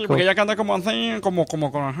entender? así, porque ella canta como así, como.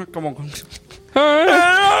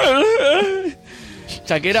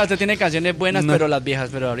 Shakira, usted tiene canciones buenas, No. pero las viejas,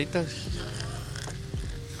 pero ahorita...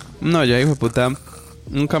 No, ya hijo de puta.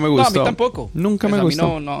 Nunca me No, gustó. a mí tampoco. Nunca Pues me a mí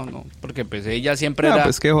gustó. no, porque pues ella siempre No, era...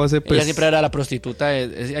 pues que José, pues... Ella siempre era la prostituta,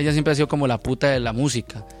 ella siempre ha sido como la puta de la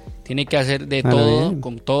música. Tiene que hacer de Bueno, todo, bien.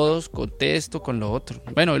 con todos, con esto, con lo otro.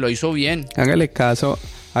 Bueno, lo hizo bien. Hágale caso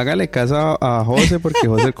a José porque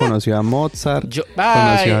José conoció a Mozart,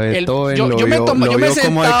 conoció a Beethoven, lo vio como le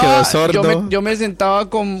quedó sordo. Yo me sentaba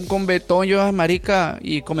con Beethoven, yo, "Ay, marica",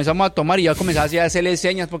 y comenzamos a tomar y ya comenzaba así a hacerle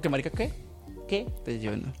señas porque, marica, ¿qué? Entonces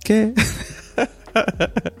yo no. ¿Qué?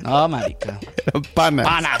 No, marica. Panas.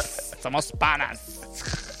 Panas, somos panas.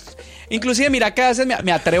 Inclusive, mira que a veces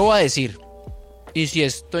me atrevo a decir, y si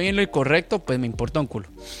estoy en lo incorrecto, pues me importa un culo.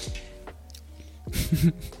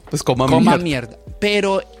 Pues coma Mierda.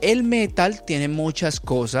 Pero el metal tiene muchas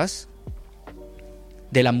cosas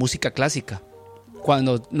de la música clásica.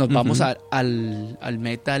 Cuando nos vamos al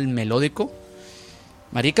metal melódico,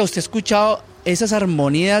 marica, ¿usted ha escuchado esas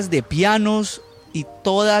armonías de pianos y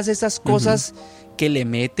todas esas cosas que le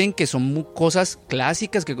meten, que son cosas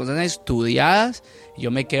clásicas, que cosas estudiadas? Y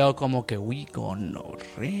yo me quedo como que, uy,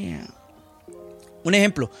 gonorrea. Un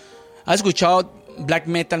ejemplo, ¿has escuchado black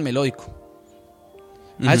metal melódico?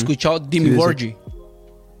 ¿Has escuchado Dimmu Borgir?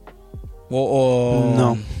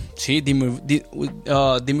 No. Sí,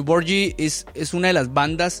 Dimmu Borgir es una de las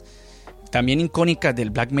bandas también icónicas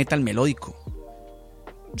del black metal melódico.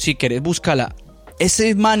 Si querés, búscala.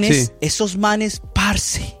 Esos manes,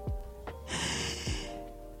 parce.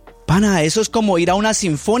 Pana, eso es como ir a una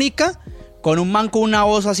sinfónica con un man con una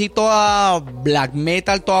voz así toda black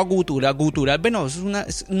metal, toda gutural. Bueno,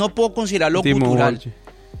 no puedo considerarlo Dimmu gutural. Borgir.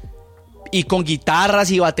 Y con guitarras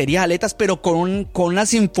y baterías, aletas, pero con una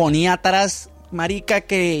sinfonía atrás, marica,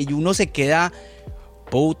 que uno se queda...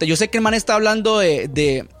 Puta, yo sé que el man está hablando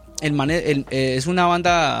de el man es una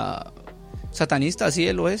banda satanista, así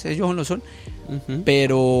él lo es, ellos no lo son.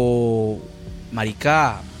 Pero,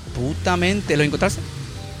 marica, putamente, ¿lo encontraste?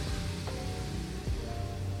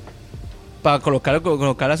 Para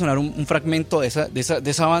colocar a sonar un fragmento de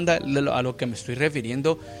esa banda, a lo que me estoy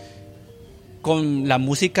refiriendo, con la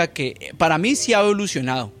música que para mí sí ha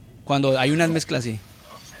evolucionado cuando hay unas mezclas así.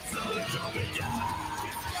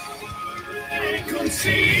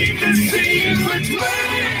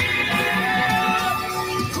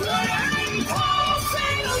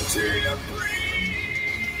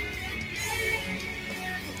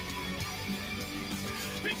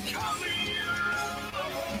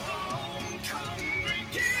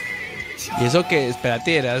 Y eso que,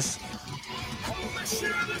 espérate, eras...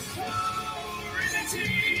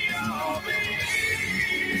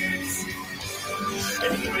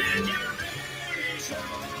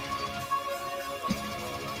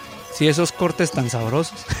 Sí, esos cortes tan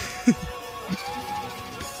sabrosos.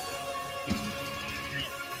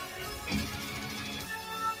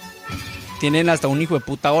 Tienen hasta un hijo de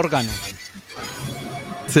puta órgano.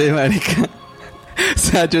 Sí, marica. O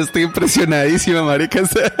sea, yo estoy impresionadísimo, marica. O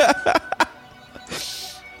sea,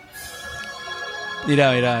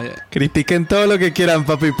 Mira. critiquen todo lo que quieran,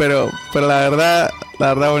 papi, pero la verdad,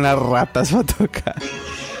 unas ratas va a tocar.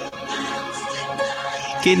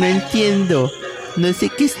 Que no entiendo. No sé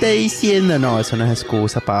qué está diciendo. No, eso no es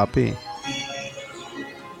excusa, papi.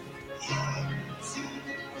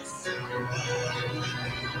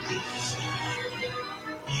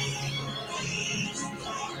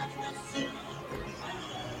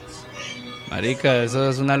 Marica, eso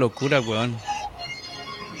es una locura, weón.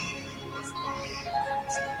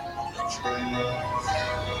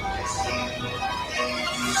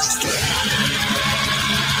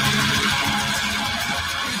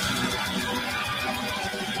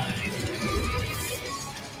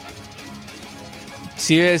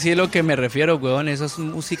 Sí, es lo que me refiero, weón. Eso es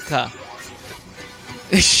música.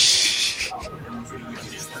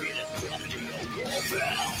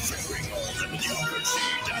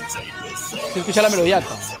 ¿Se escucha la melodía?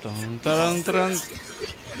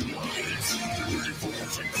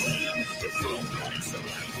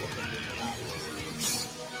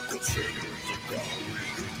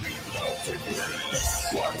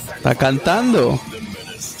 Está cantando.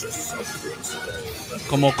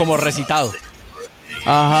 Como recitado.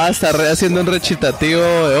 Ajá, está haciendo un recitativo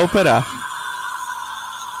de ópera.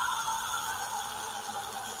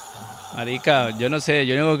 Marica, yo no sé,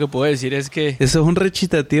 yo lo único que puedo decir es que... Eso es un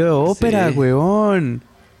recitativo de ópera, Sí. huevón.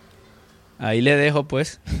 Ahí le dejo,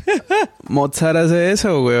 pues. Mozart hace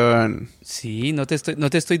eso, weón. Sí, no te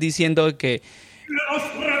estoy diciendo que...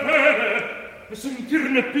 E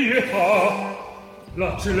sentirne pietà,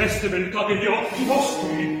 la celeste beltà degli occhi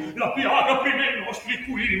vostri, la piaga prime nostri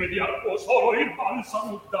cui rimediar può solo il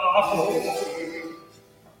balsamo dato.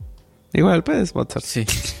 Igual, pues, Mozart. Sí.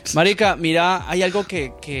 Marica, mira, hay algo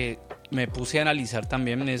que me puse a analizar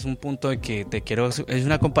también, es un punto de que te quiero... Es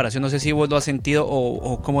una comparación, no sé si vos lo has sentido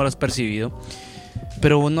o cómo lo has percibido,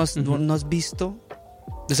 pero vos no has visto...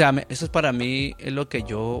 O sea, eso es para mí, es lo que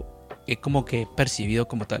yo he como que percibido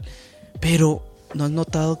como tal. Pero, ¿no has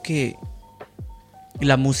notado que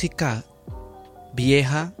la música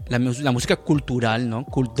vieja, la música cultural, ¿no?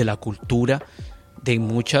 De la cultura de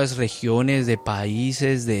muchas regiones, de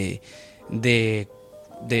países, de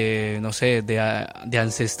no sé, de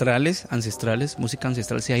ancestrales, música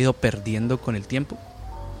ancestral se ha ido perdiendo con el tiempo?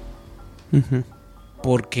 Uh-huh.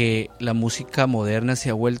 Porque la música moderna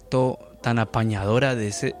se ha vuelto tan apañadora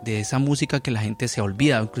de esa música que la gente se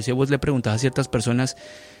olvida. Inclusive vos le preguntabas a ciertas personas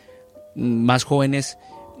más jóvenes,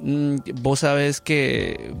 vos sabes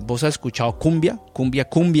que vos has escuchado cumbia,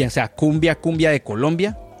 o sea, cumbia de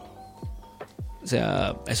Colombia. O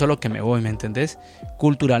sea, eso es lo que me voy, ¿me entendés?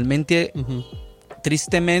 Culturalmente,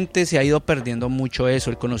 tristemente se ha ido perdiendo mucho eso,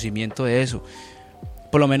 el conocimiento de eso.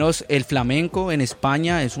 Por lo menos el flamenco en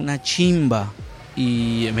España es una chimba.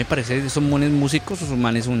 Y me parece que esos manes músicos, esos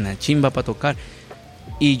manes son una chimba para tocar.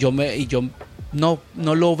 Y yo no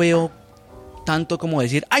lo veo tanto como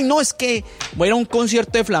decir, ay, no, es que voy a ir a un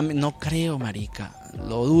concierto de flamenco. No creo, marica.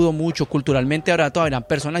 Lo dudo mucho. Culturalmente ahora todavía eran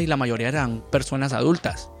personas y la mayoría eran personas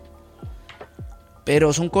adultas.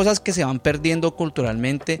 Pero son cosas que se van perdiendo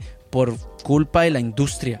culturalmente por culpa de la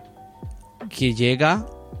industria, que llega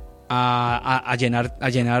a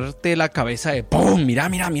llenarte la cabeza de ¡pum! Mira,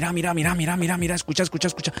 escucha.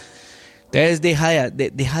 Entonces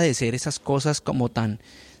deja de ser esas cosas como tan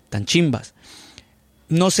chimbas.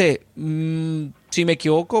 No sé, si me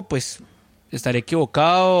equivoco, pues estaré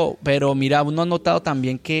equivocado, pero mira, ¿no has notado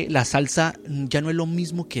también que la salsa ya no es lo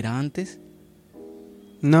mismo que era antes?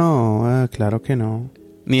 No, claro que no.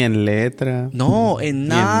 Ni en letra. No, en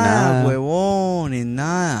nada, huevón, en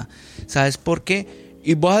nada. ¿Sabes por qué?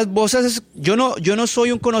 Y vos haces, yo no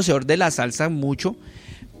soy un conocedor de la salsa mucho,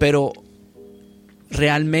 pero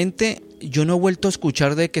realmente yo no he vuelto a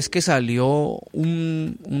escuchar de que es que salió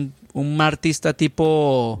un artista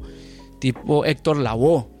tipo Héctor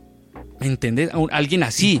Lavoe, ¿me entiendes? Alguien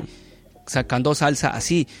así, sacando salsa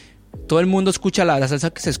así. Todo el mundo escucha la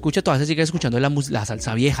salsa que se escucha, todavía se sigue escuchando la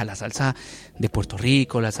salsa vieja, la salsa de Puerto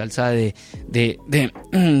Rico, la salsa de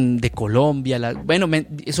Colombia. Bueno,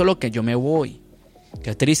 eso es lo que yo me voy.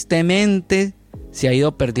 Que tristemente se ha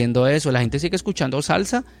ido perdiendo eso. La gente sigue escuchando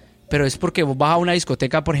salsa, pero es porque vos vas a una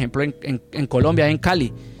discoteca, por ejemplo, en Colombia, en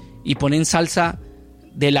Cali, y ponen salsa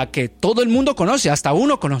de la que todo el mundo conoce, hasta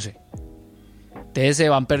uno conoce. Entonces se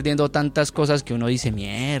van perdiendo tantas cosas que uno dice,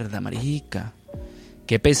 mierda, marica.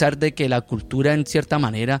 Que a pesar de que la cultura en cierta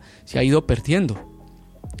manera se ha ido perdiendo.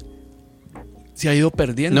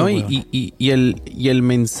 No, y el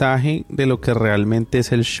mensaje de lo que realmente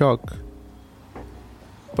es el shock.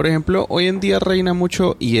 Por ejemplo, hoy en día reina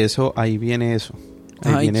mucho, y eso, ahí viene eso.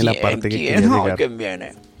 Ahí viene la parte que quería llegar. ¿Quién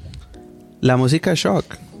viene? La música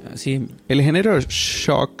shock. Sí. El género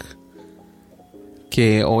shock,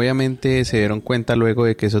 que obviamente se dieron cuenta luego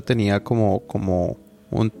de que eso tenía como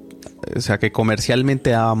un... O sea, que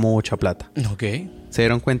comercialmente daba mucha plata. Ok. Se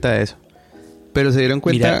dieron cuenta de eso. Pero se dieron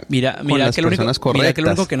cuenta con las que personas correctas. Mira que lo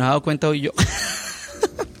único que no ha dado cuenta hoy yo.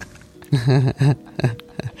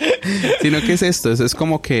 Sino que es esto. Eso es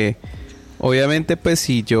como que... Obviamente, pues,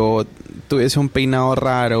 si yo tuviese un peinado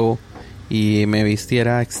raro y me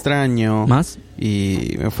vistiera extraño... ¿Más?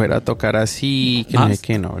 Y me fuera a tocar así... Que ¿Más? no sé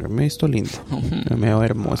qué, no. Me he visto lindo. Me veo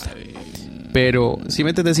hermosa. Pero, si me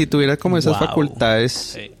entiendes, si tuviera como esas facultades...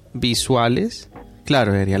 Sí. Visuales,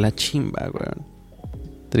 claro, sería la chimba, weón.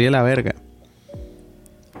 Sería la verga.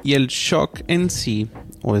 Y el shock en sí,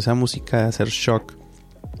 o esa música de hacer shock,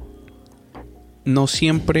 no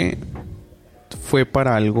siempre fue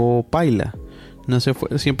para algo paila. No se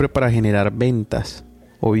fue siempre para generar ventas,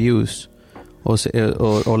 o views,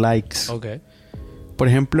 o likes. Okay. Por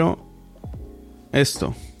ejemplo,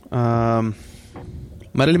 esto.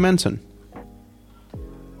 Marilyn Manson.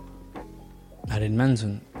 Marilyn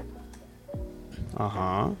Manson.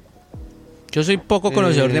 Ajá. Yo soy poco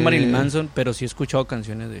conocedor de Marilyn Manson, pero sí he escuchado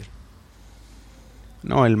canciones de él.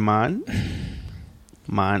 No, el man,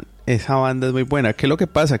 esa banda es muy buena. ¿Qué es lo que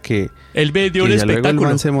pasa? Que él vendió un espectáculo. Luego el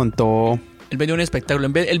man se montó. Él vendió un espectáculo.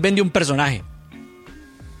 Él vendió un personaje.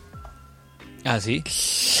 ¿Ah, sí?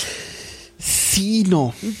 Sí,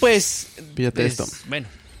 no. Pues. Fíjate esto. Bueno.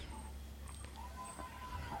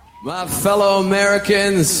 My fellow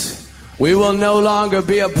Americans, we will no longer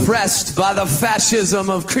be oppressed by the fascism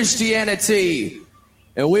of Christianity.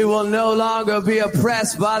 And we will no longer be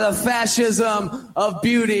oppressed by the fascism of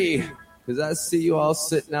beauty. Because I see you all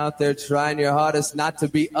sitting out there trying your hardest not to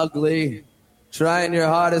be ugly, trying your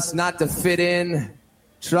hardest not to fit in,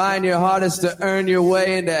 trying your hardest to earn your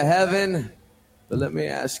way into heaven. But let me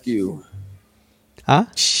ask you.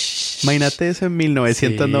 Imagínate eso en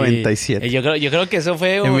 1997. Sí. Yo creo que eso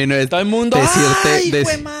fue todo el mundo. ¡Ay,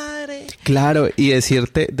 fue madre! Claro, y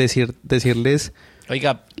decirles...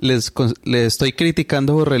 Oiga, les estoy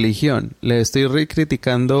criticando su religión, les estoy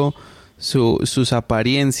criticando sus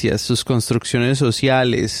apariencias, sus construcciones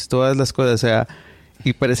sociales, todas las cosas, o sea,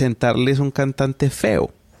 y presentarles un cantante feo,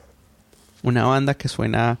 una banda que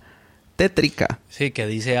suena tétrica, sí, que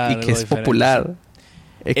dice algo y que es diferente. Popular.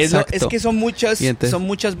 Exacto. Es que son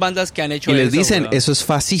muchas bandas que han hecho y eso. Les dicen, ¿verdad? eso es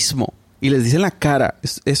fascismo, y les dicen la cara,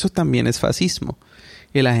 eso también es fascismo.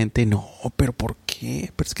 Y la gente, no, pero ¿por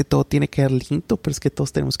qué? Pero es que todo tiene que ser lindo, pero es que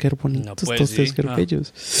todos tenemos que ser bonitos, No, pues, todos sí. tenemos que ser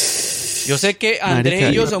bellos. Yo sé que André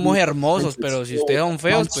Marica, y yo somos hermosos, pero si ustedes son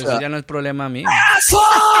feos, pues eso ya no es problema mío.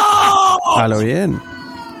 A lo bien.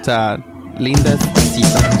 O sea, lindas, sí,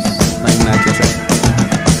 no hay nada que hacer.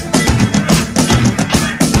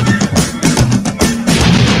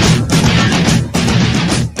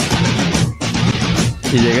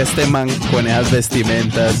 Y llega este man con esas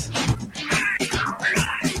vestimentas.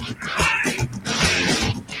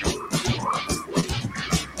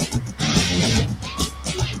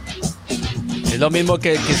 Es lo mismo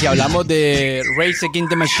que si hablamos de Race Against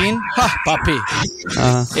the Machine. ¡Ja, papi!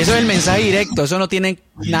 Ajá. Eso es el mensaje directo, eso no tiene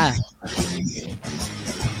nada.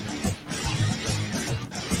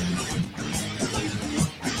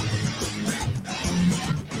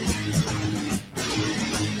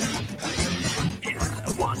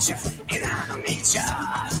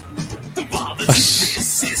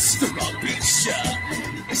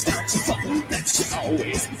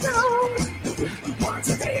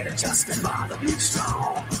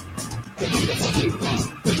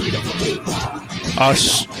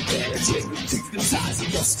 Ash.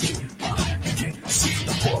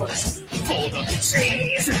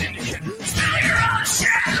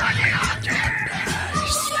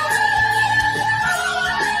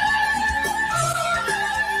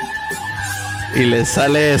 Y le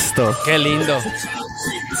sale esto. ¡Qué lindo!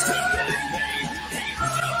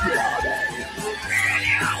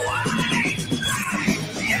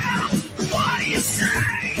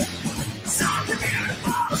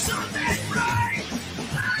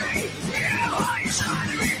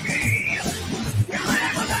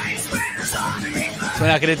 Es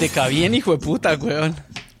una crítica bien hijo de puta, weón.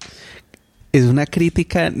 Es una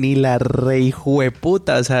crítica ni la re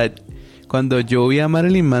hijueputa. O sea, cuando yo vi a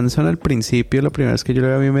Marilyn Manson al principio, la primera vez que yo lo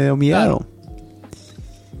vi a mí me dio miedo.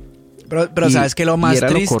 Pero ¿sabes qué? Lo más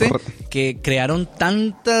triste, que que crearon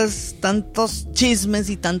tantos chismes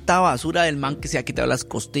y tanta basura del man que se ha quitado las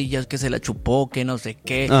costillas, que se la chupó, que no sé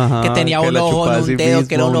qué, ajá, que tenía que un la ojo chupaba en a sí un dedo, mismo,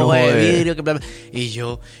 que era un un ojo de ojo de-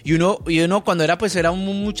 vidrio, y uno cuando era pues era un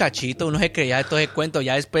muchachito, uno se creía de todo ese cuento,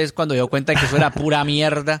 ya después cuando dio cuenta que eso era pura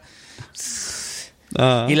mierda.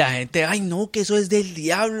 Ajá. Y la gente, ay no, que eso es del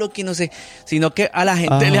diablo, que no sé, sino que a la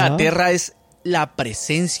gente le Ajá. aterra es la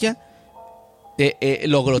presencia de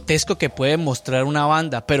lo grotesco que puede mostrar una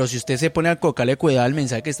banda. Pero si usted se pone a colocarle cuidado al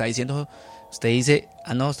mensaje que está diciendo, usted dice,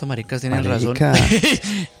 ah no, estos maricas tienen Marica. razón.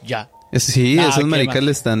 Ya. Sí, Nada esos que maricas más.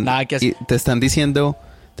 le están... Nada que hacer. y te está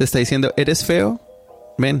diciendo, ¿eres feo?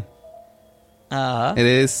 Ven. Ajá.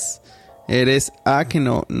 Eres que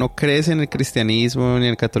no crees en el cristianismo, ni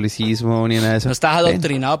en el catolicismo, ni en nada de eso. No estás Ven.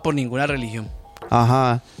 adoctrinado por ninguna religión.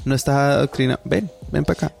 Ajá, no estás adoctrinado. Ven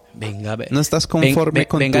para acá. Venga, ve. No estás conforme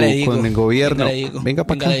con el gobierno. Venga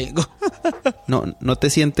para acá. No te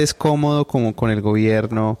sientes cómodo como con el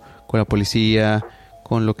gobierno, con la policía,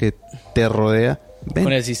 con lo que te rodea. Ven.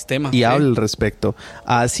 Con el sistema. Y ¿sí? habla al respecto.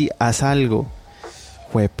 Haz algo.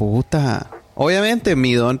 Jueputa. Obviamente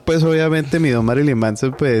mi don Marilyn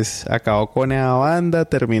Manson pues acabó con esa banda,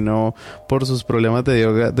 terminó por sus problemas de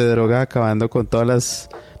droga acabando con todas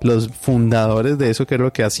los fundadores de eso, que era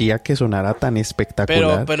lo que hacía que sonara tan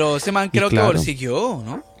espectacular. Pero ese man creo que claro. siguió,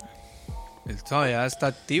 ¿no? Él todavía está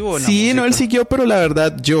activo en la Sí, música. no, él siguió, pero la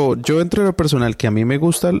verdad, yo dentro de lo personal, que a mí me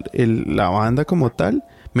gusta la banda como tal,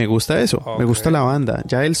 me gusta eso, me gusta la banda.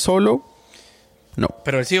 Ya él solo, no.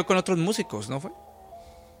 Pero él siguió con otros músicos, ¿no fue?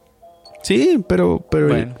 Sí, pero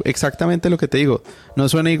Bueno. exactamente lo que te digo, no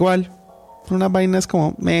suena igual. Unas vainas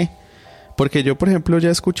como, Porque yo, por ejemplo, ya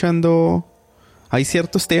escuchando, hay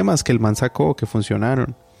ciertos temas que el man sacó que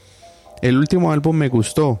funcionaron. El último álbum me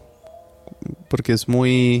gustó, porque es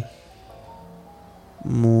muy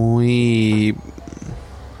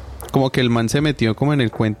como que el man se metió como en el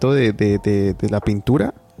cuento de la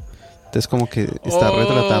pintura. Entonces como que está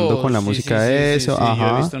retratando con la música eso. Sí, Ajá.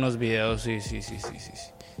 yo he visto unos videos, sí.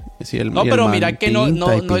 Sí, No, pero mira que no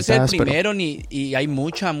es el pintas, primero y hay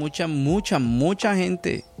mucha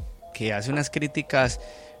gente que hace unas críticas.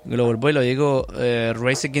 Lo vuelvo y lo digo,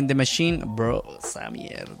 Race Against the Machine, bro, esa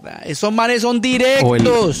mierda. Esos manes son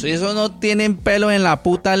directos, esos no tienen pelo en la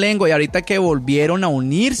puta lengua. Y ahorita que volvieron a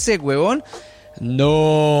unirse, huevón,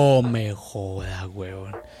 no me joda,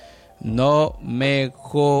 huevón. No me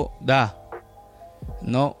joda.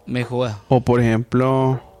 O por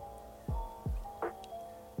ejemplo...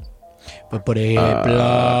 Pues por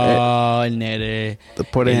ejemplo, el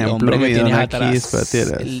hombre que tiene atrás,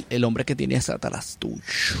 el hombre que tiene atrás tuyo.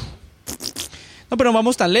 No, pero no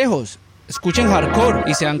vamos tan lejos. Escuchen hardcore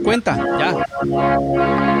y se dan cuenta, ya.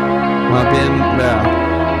 Más bien, vea.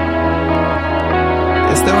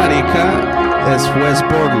 Este marica es Wes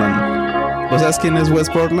Borland. ¿Vos sabes quién es Wes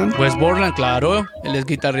Borland? Wes Borland, claro. Él es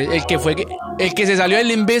guitarrista. El que se salió del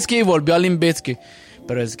Limp Bizkit y volvió al Limp Bizkit.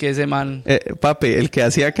 Pero es que ese man... papi, el que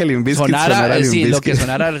hacía que Limp Bizkit sonara Limp Bizkit. Sí, lo que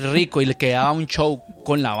sonara rico y le quedaba un show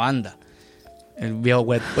con la banda. El viejo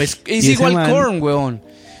web. Pues es igual Korn, weón.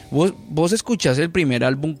 Vos escuchás el primer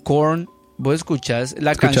álbum Korn, vos escuchás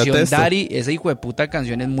la canción Esta. Daddy, esa hijo de puta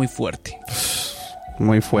canción es muy fuerte.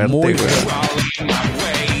 Muy fuerte, Muy güey.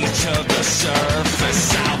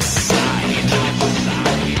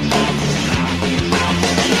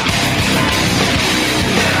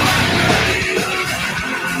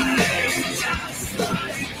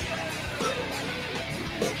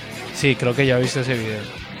 Sí, creo que ya he visto ese video.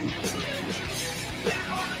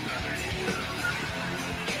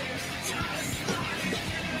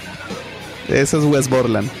 Eso es Wes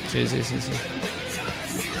Borland. Sí.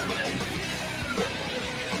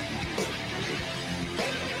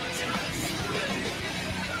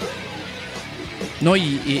 No,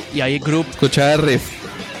 y hay grupo. Escucha el riff.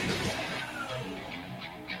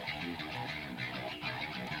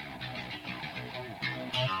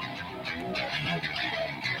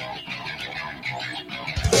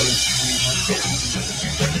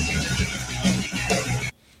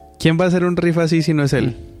 ¿Quién va a hacer un riff así si no es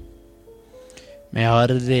él?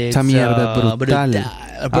 Mejor de Esa mierda es brutal.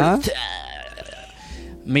 ¿Ah?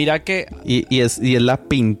 Mira que... Y es la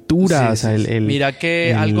pintura, Sí, o sea, sí, sí. Mira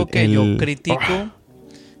que algo que yo critico,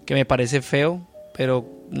 que me parece feo, pero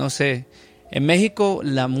no sé. En México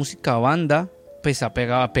la música banda pues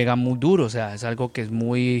pega muy duro, o sea, es algo que es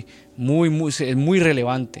muy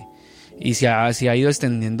relevante. Y se ha ido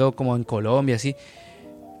extendiendo como en Colombia, así.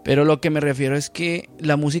 Pero lo que me refiero es que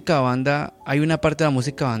la música banda, hay una parte de la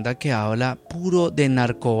música banda que habla puro de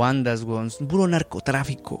narcobandas, weón, puro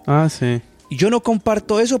narcotráfico. Ah, sí. Y yo no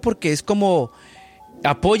comparto eso porque es como,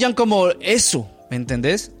 apoyan como eso, ¿me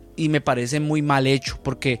entendés? Y me parece muy mal hecho,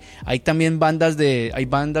 porque hay también hay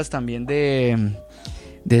bandas también de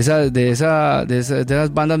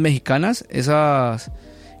esas bandas mexicanas, esas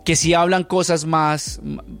que sí hablan cosas más,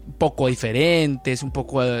 un poco diferentes, un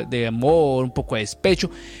poco de amor, un poco de despecho,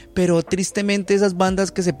 pero tristemente esas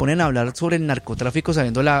bandas que se ponen a hablar sobre el narcotráfico,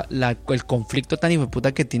 sabiendo el conflicto tan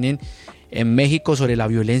hijueputa que tienen en México sobre la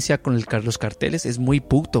violencia con los carteles, es muy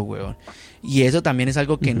puto, weón. Y eso también es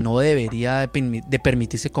algo que no debería de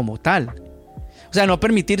permitirse como tal. O sea, no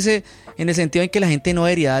permitirse en el sentido en que la gente no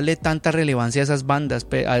debería darle tanta relevancia a esas bandas,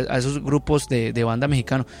 a esos grupos de banda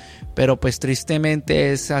mexicano. Pero pues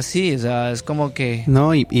tristemente es así, o sea, es como que...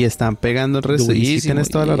 No, y están pegando el resto. Y sí tienes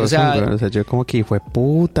toda la razón, güey. O sea, yo como que fue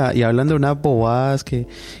puta. Y hablan de unas bobadas que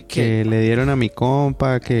le dieron a mi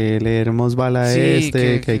compa, que le demos bala a Sí,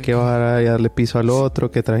 que hay que bajar y darle piso al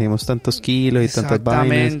otro, que trajimos tantos kilos y tantas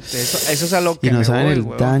vainas. Exactamente, eso es a lo que y no me saben voy, el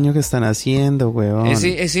weón. daño que están haciendo, weón.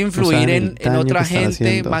 Es influir en otra gente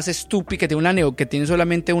haciendo. más estúpida que tiene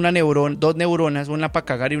solamente dos neuronas, una para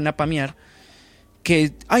cagar y una para miar.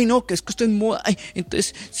 Que, ay no, que es que estoy en moda, ay,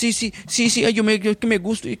 entonces, sí, ay, yo que me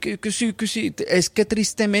gusta y que sí. Es que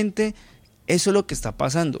tristemente eso es lo que está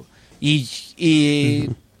pasando. Y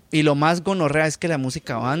lo más gonorrea es que la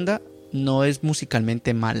música banda no es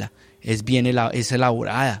musicalmente mala, es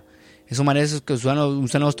elaborada. esos manes que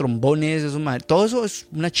usan los trombones, esos manes, todo eso es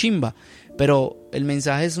una chimba, pero el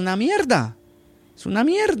mensaje es una mierda. Es una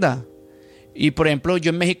mierda. Y por ejemplo, yo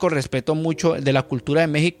en México respeto mucho de la cultura de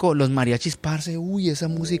México, los mariachis, parce, uy, esa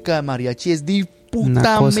música de mariachi es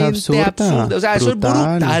putamente absurda. O sea, brutal. Eso es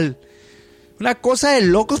brutal. Una cosa de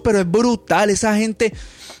locos, pero es brutal. Esa gente,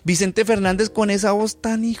 Vicente Fernández con esa voz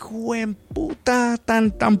tan hijo de puta,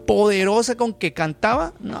 tan poderosa con que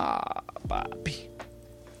cantaba. No, papi.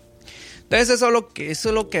 Entonces eso es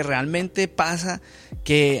lo que realmente pasa,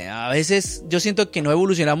 que a veces yo siento que no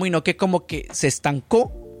evolucionamos y no que como que se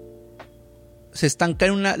estancó.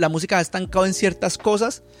 La música ha estancado en ciertas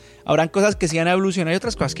cosas. Habrán cosas que sí van a evolucionar y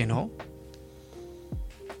otras cosas que no.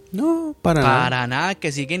 No, para nada,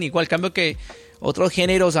 que siguen igual. Cambio que otros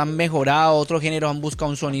géneros han mejorado, otros géneros han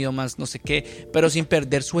buscado un sonido más no sé qué, pero sin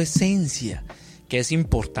perder su esencia, que es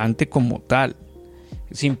importante como tal.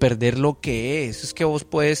 Sin perder lo que es. Es que vos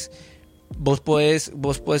puedes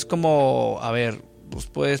como, a ver, vos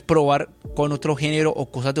puedes probar con otro género o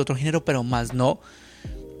cosas de otro género, pero más no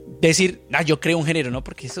decir, yo creo un género, ¿no?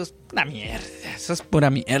 Porque eso es una mierda, eso es pura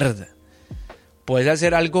mierda. ¿Puedes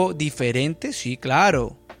hacer algo diferente? Sí,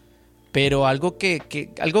 claro. Pero algo que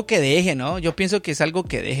deje, ¿no? Yo pienso que es algo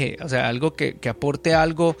que deje, o sea, algo que aporte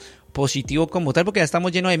algo positivo como tal, porque ya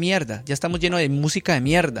estamos llenos de mierda, ya estamos llenos de música de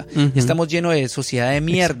mierda, ya estamos llenos de sociedad de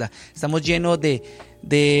mierda, estamos llenos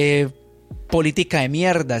de política de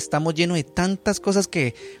mierda, estamos llenos de tantas cosas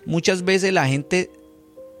que muchas veces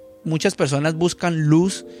muchas personas buscan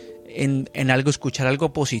luz en algo, escuchar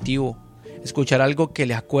algo positivo, escuchar algo que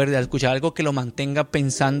le acuerde, escuchar algo que lo mantenga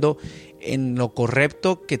pensando en lo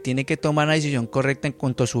correcto, que tiene que tomar una decisión correcta en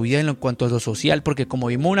cuanto a su vida, en cuanto a lo social, porque como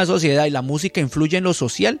vivimos una sociedad y la música influye en lo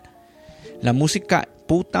social, la música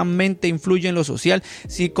putamente influye en lo social.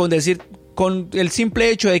 Si con el simple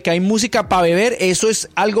hecho de que hay música para beber, eso es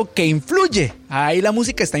algo que influye. Ahí la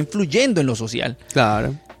música está influyendo en lo social.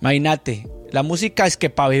 Claro. Imagínate, la música es que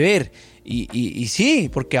para beber. Y sí,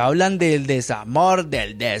 porque hablan del desamor,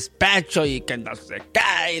 del despecho y que no se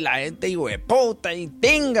cae, y la gente hijo de puta y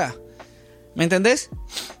tenga. ¿Me entendés?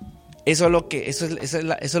 Eso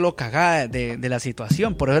es lo cagada de la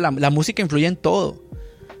situación. Por eso la música influye en todo.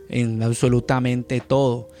 En absolutamente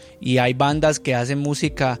todo. Y hay bandas que hacen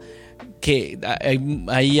música, que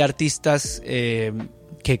hay artistas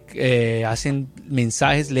que hacen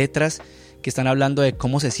mensajes, letras que están hablando de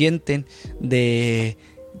cómo se sienten, de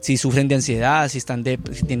si sufren de ansiedad, si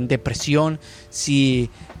tienen depresión, si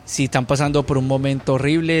están pasando por un momento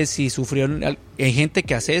horrible, si sufrieron. Hay gente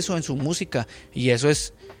que hace eso en su música y eso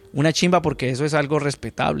es una chimba, porque eso es algo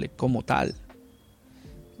respetable como tal.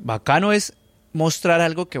 Bacano es mostrar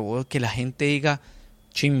algo que la gente diga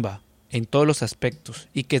chimba en todos los aspectos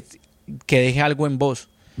y que deje algo en vos,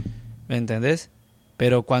 ¿me entendés?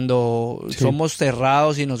 Pero cuando somos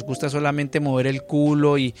cerrados y nos gusta solamente mover el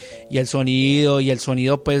culo y el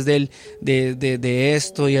sonido pues de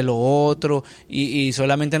esto y de lo otro, y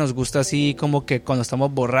solamente nos gusta así como que cuando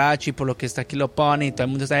estamos borrachos y por lo que está aquí lo pone y todo el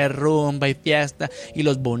mundo está de rumba y fiesta y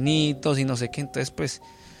los bonitos y no sé qué, entonces pues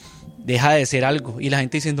deja de ser algo. Y la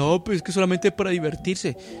gente dice, no, pues es que solamente para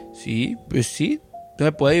divertirse. Sí, pues sí, no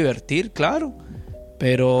me puede divertir, claro,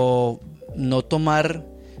 pero no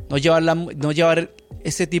llevar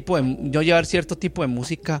cierto tipo de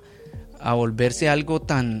música a volverse algo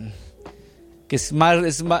tan que es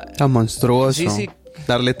más tan monstruoso. Sí,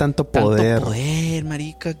 darle tanto poder. Tanto poder,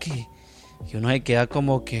 marica, que uno se queda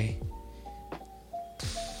como que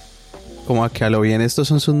a lo bien estos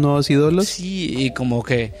son sus nuevos ídolos. Sí, y como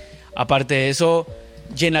que aparte de eso,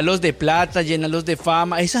 llenarlos de plata, llenarlos de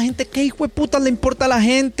fama. Esa gente, ¿qué hijo de puta le importa a la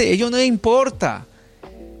gente? A ellos no les importa.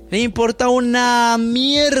 Les importa una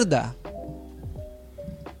mierda.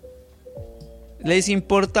 Les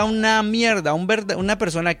importa una mierda. Una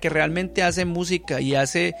persona que realmente hace música y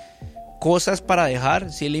hace cosas para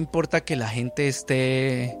dejar, sí le importa que la gente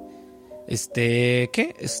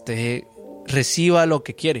reciba lo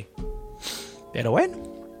que quiere. Pero bueno,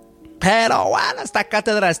 esta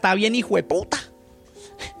cátedra está bien hijo de puta.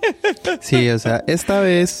 Sí, o sea, esta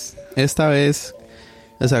vez,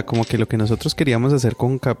 o sea, como que lo que nosotros queríamos hacer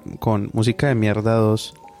con Música de Mierda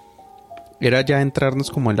 2 era ya entrarnos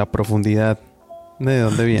como en la profundidad. ¿De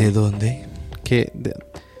dónde viene? ¿De dónde?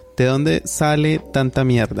 ¿De dónde sale tanta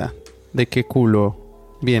mierda? ¿De qué culo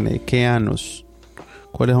viene? ¿Qué anos?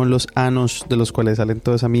 ¿Cuáles son los anos de los cuales salen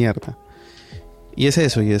toda esa mierda? Y es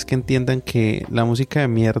eso, y es que entiendan que la música de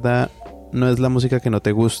mierda no es la música que no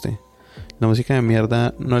te guste. La música de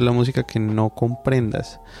mierda no es la música que no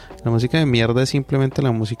comprendas. La música de mierda es simplemente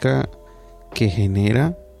la música que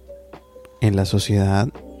genera en la sociedad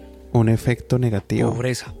un efecto negativo.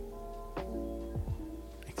 Pobreza.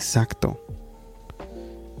 Exacto.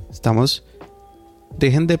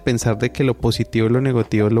 Dejen de pensar de que lo positivo y lo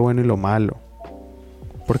negativo es lo bueno y lo malo.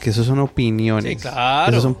 Porque eso son opiniones. Sí,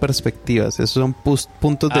 claro. Eso son perspectivas. Esos son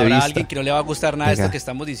puntos de Habrá vista. alguien que no le va a gustar nada de Venga. esto que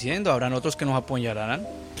estamos diciendo. Habrán otros que nos apoyarán.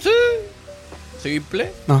 Sí.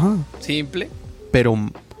 Simple. Ajá. Simple. Pero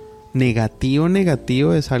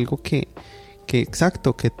negativo es algo que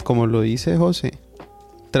exacto, que como lo dice José,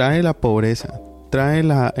 trae la pobreza, trae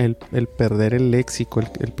el perder el léxico,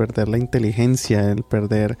 el perder la inteligencia, el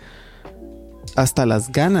perder hasta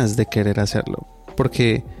las ganas de querer hacerlo.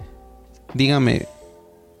 Porque, dígame,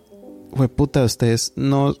 puta, ustedes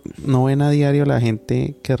no ven a diario la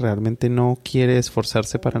gente que realmente no quiere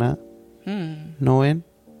esforzarse para nada. ¿No ven?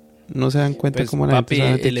 ¿No se dan cuenta Pues, cómo la papi, gente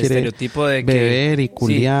solamente el quiere estereotipo de que beber y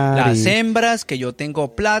culiar? sí, las y... hembras, que yo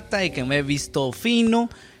tengo plata y que me he visto fino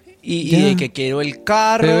y Ya. de que quiero el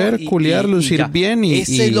carro. Beber, culiar, lucir ya. bien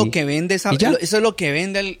Eso es lo que vende y ya. eso es lo que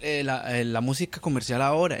vende la música comercial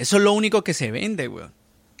ahora. Eso es lo único que se vende, weón.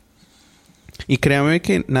 Y créame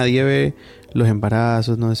que nadie ve los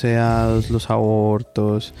embarazos no deseados, los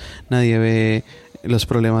abortos, nadie ve los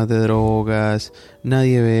problemas de drogas,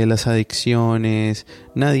 nadie ve las adicciones,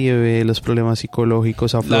 nadie ve los problemas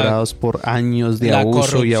psicológicos aflorados por años de la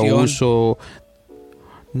abuso y corrupción. abuso.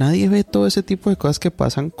 Nadie ve todo ese tipo de cosas que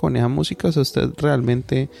pasan con esa música. O sea, ustedes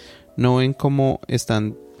realmente no ven cómo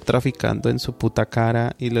están traficando en su puta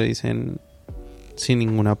cara y lo dicen sin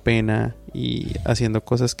ninguna pena y haciendo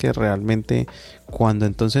cosas que realmente, cuando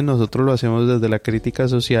entonces nosotros lo hacemos desde la crítica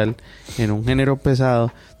social en un género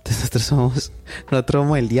pesado, nosotros somos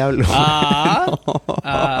el diablo.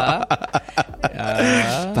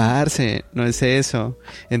 Parce, no es eso.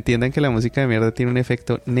 Entiendan que la música de mierda tiene un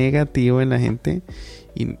efecto negativo en la gente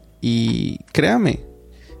y créame,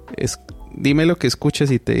 dime lo que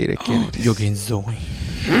escuchas y te diré quién eres. Yo quién soy.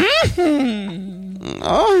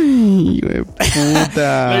 Ay, güey,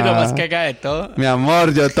 puta. Y lo más caga de todo. Mi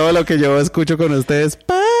amor, yo todo lo que yo escucho con ustedes.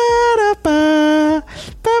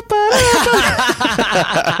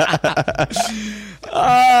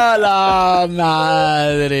 ¡Ah, la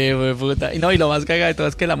madre, güey, puta! Y no, y lo más caga de todo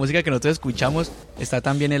es que la música que nosotros escuchamos está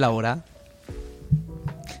tan bien elaborada.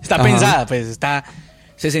 Está Ajá. pensada, pues, está...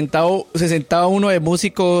 Se sentaba uno de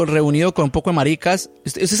músicos reunido con un poco de maricas.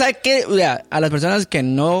 Usted sabe que, o sea, a las personas que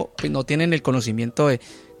no tienen el conocimiento de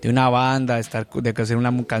una banda, de hacer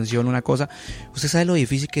una canción, una cosa, usted sabe lo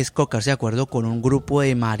difícil que es colocarse de acuerdo con un grupo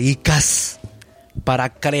de maricas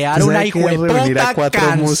para crear una hijueputa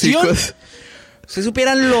canción. Músicos. Ustedes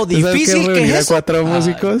supieran lo ¿Tú sabes difícil qué que reunir es a eso. 4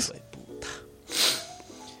 músicos?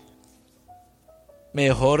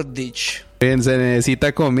 Mejor dicho. Bien, se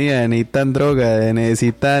necesita comida, necesitan droga,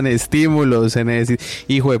 necesitan estímulos,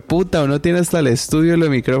 hijo de puta, uno tiene hasta el estudio, los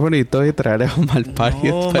micrófonos y todo y traer a un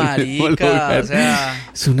malparido. No, para el mismo marica, lugar. o sea...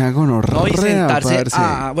 Es una gonorrea, No, y sentarse...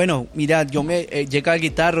 parce. bueno, mira, yo llega el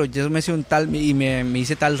guitarro, yo me hice un tal... Y me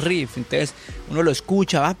hice tal riff, entonces uno lo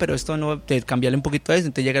escucha, pero esto no... Cambiarle un poquito de eso,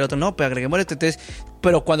 entonces llega el otro, no, pero agreguemos esto, entonces...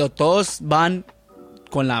 Pero cuando todos van...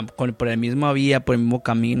 por el mismo vía, por el mismo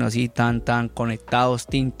camino, así tan conectados,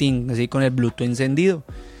 así con el Bluetooth encendido.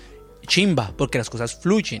 Chimba, porque las cosas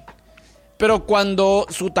fluyen. Pero cuando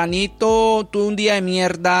Sutanito tuvo un día de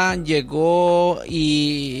mierda, llegó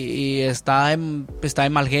y está de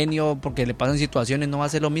mal genio porque le pasan situaciones, no va a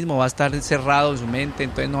ser lo mismo, va a estar cerrado en su mente,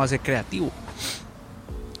 entonces no va a ser creativo.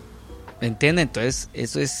 ¿Me entienden? Entonces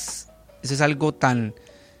eso es algo tan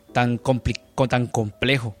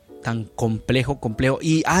complejo. Tan complejo.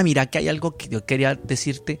 Y, mira que hay algo que yo quería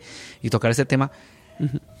decirte y tocar este tema.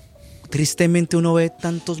 Uh-huh. Tristemente uno ve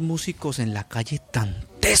tantos músicos en la calle tan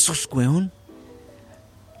tesos, weón.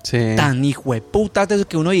 Sí. Tan hijueputa tesos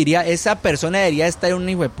que uno diría, esa persona debería estar en un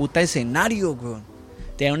hijueputa escenario, weón.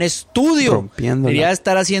 Tiene un estudio. Rompiéndola. Debería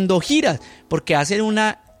estar haciendo giras. Porque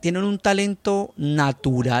tienen un talento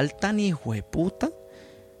natural tan hijueputa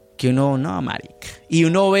que uno, no, marica. Y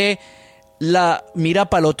uno ve... mira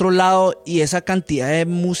para el otro lado y esa cantidad de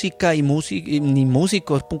música y ni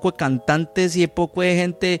músicos, poco de cantantes y poco de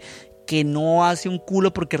gente que no hace un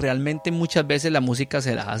culo porque realmente muchas veces la música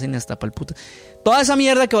se la hacen hasta para el puto. Toda esa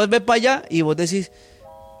mierda que vos ves para allá y vos decís,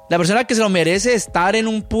 la persona que se lo merece estar en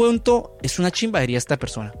un punto es una chimbadería esta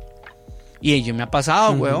persona. Y ello me ha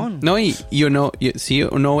pasado, weón. No, y uno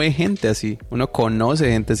ve gente así. Uno conoce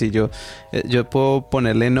gente así. Yo puedo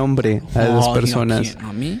ponerle nombre a esas personas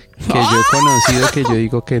 ¿A mí? que yo he conocido, que yo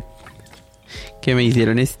digo que me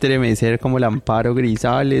hicieron estremecer como el Amparo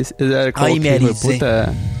Grisales. O sea, como me ericé.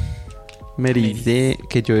 Me ericé.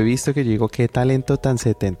 Que yo he visto que yo digo, qué talento tan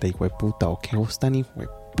 70, hijo de puta. O qué voz tan hijo de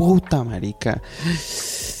puta, marica.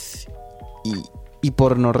 Y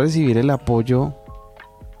por no recibir el apoyo...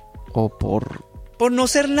 o por no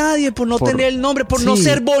ser nadie, por no tener el nombre, por no sí,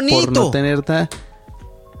 ser bonito. Por no tener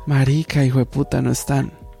marica, hijo de puta, no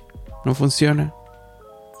están. No funciona.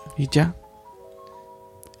 Y ya.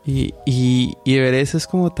 Y ver eso es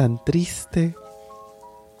como tan triste.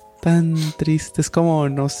 Tan triste. Es como,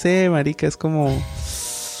 no sé, marica, es como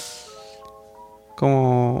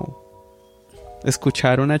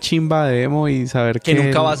escuchar una chimba de emo y saber que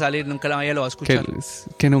nunca va a salir, nunca nadie lo va a escuchar.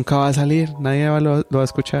 Que nunca va a salir, nadie lo va a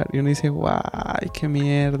escuchar. Y uno dice, guay, qué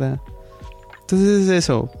mierda. Entonces es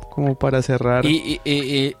eso, como para cerrar. Y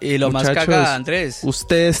lo muchachos, más caga, Andrés.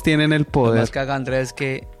 Ustedes tienen el poder. Lo más caga, Andrés, es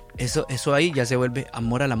que eso ahí ya se vuelve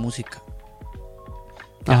amor a la música.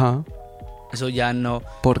 Ya. Ajá. Eso ya no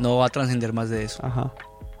va a trascender más de eso. Ajá.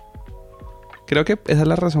 Creo que esa es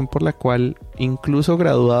la razón por la cual, incluso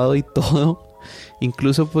graduado y todo,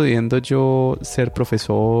 incluso pudiendo yo ser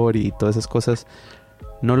profesor y todas esas cosas,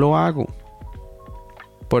 no lo hago.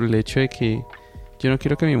 Por el hecho de que yo no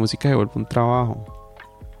quiero que mi música se vuelva un trabajo.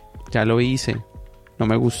 Ya lo hice. No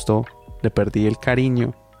me gustó. Le perdí el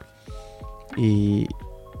cariño. Y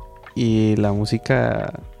la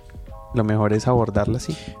música, lo mejor es abordarla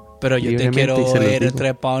así. Pero yo te quiero ver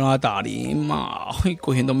trepado en una tarima y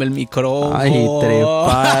cogiéndome el micrófono. Ay,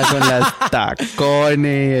 trepada con las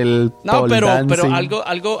tacones, el pole dancing. Pero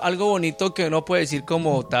algo bonito que uno puede decir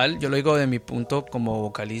como tal, yo lo digo de mi punto como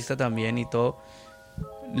vocalista también y todo.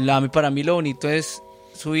 Para mí lo bonito es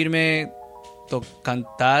subirme,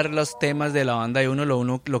 cantar los temas de la banda de uno,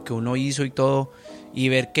 lo que uno hizo y todo, y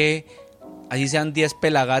ver que así sean 10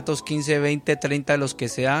 pelagatos, 15, 20, 30, los que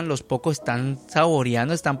sean, los pocos están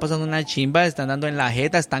saboreando, están pasando una chimba, están dando en la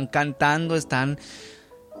jeta, están cantando,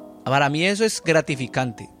 Para mí eso es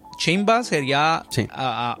gratificante. Chimba sería sí.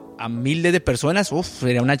 a miles de personas,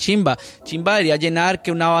 sería una chimba. Chimba debería llenar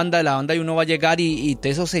que la banda y uno va a llegar y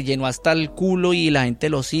eso se llenó hasta el culo y la gente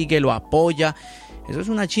lo sigue, lo apoya. Eso es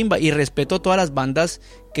una chimba. Y respeto todas las bandas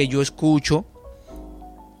que yo escucho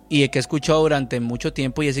y que he escuchado durante mucho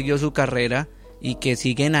tiempo y he seguido su carrera y que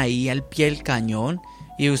siguen ahí al pie del cañón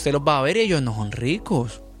y usted los va a ver y ellos no son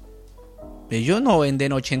ricos. Ellos no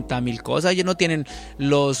venden 80,000 cosas, ellos no tienen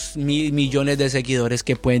los millones de seguidores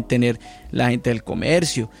que pueden tener la gente del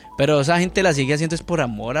comercio, pero esa gente la sigue haciendo es por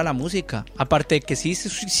amor a la música. Aparte de que sí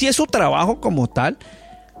es su trabajo como tal,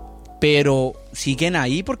 pero siguen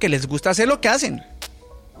ahí porque les gusta hacer lo que hacen.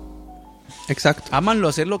 Exacto. Aman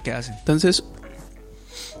hacer lo que hacen. Entonces,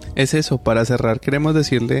 es eso. Para cerrar, queremos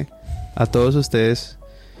decirle a todos ustedes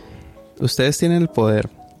tienen el poder.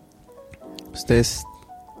 Ustedes,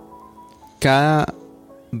 cada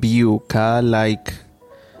view, cada like,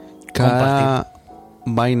 cada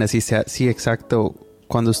vaina, sí, exacto.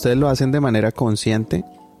 Cuando ustedes lo hacen de manera consciente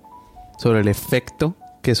sobre el efecto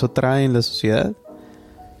que eso trae en la sociedad,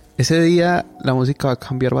 ese día la música va a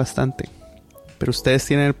cambiar bastante. Pero ustedes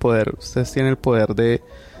tienen el poder. Ustedes tienen el poder de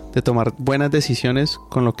tomar buenas decisiones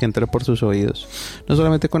con lo que entre por sus oídos. No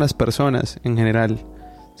solamente con las personas en general,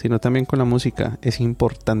 sino también con la música. Es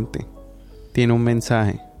importante. Tiene un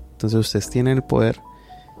mensaje. Entonces ustedes tienen el poder.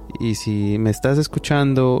 Y si me estás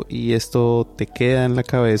escuchando y esto te queda en la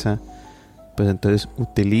cabeza, pues entonces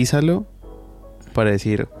utilízalo para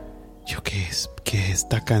decir, yo qué es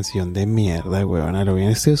esta canción de mierda, weón, a lo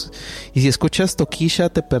bien. Y si escuchas Toquilla,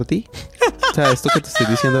 te perdí. O sea, esto que te estoy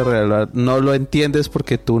diciendo de realidad no lo entiendes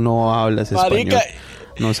porque tú no hablas Marica, español.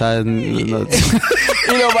 No sabes. Y lo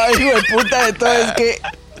más hijo de puta de todo es que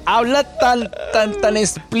habla tan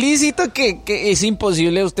explícito que es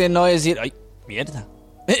imposible usted no decir, ay, mierda.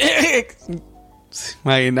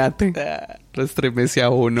 Imagínate. Restremece a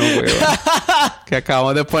uno, weón. Que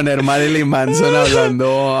acabamos de poner Marilyn Manson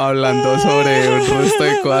hablando sobre un resto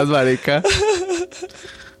de cosas, marica.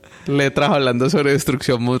 Letras hablando sobre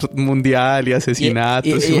destrucción mundial y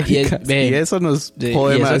asesinatos. Y eso nos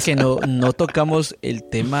jode más. Y eso que no tocamos el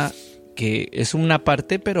tema, que es una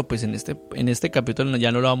parte, pero pues en este capítulo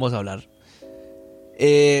ya no lo vamos a hablar.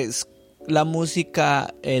 Es la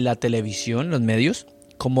música, la televisión, los medios,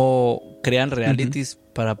 cómo crean realities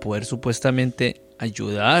para poder supuestamente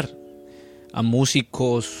ayudar a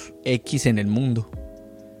músicos X en el mundo.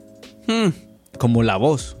 Como La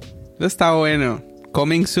Voz. Está bueno.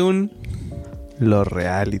 Coming soon, los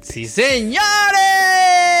realities. ¡Sí, señores!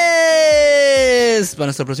 Para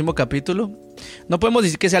nuestro próximo capítulo. No podemos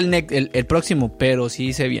decir que sea el próximo, pero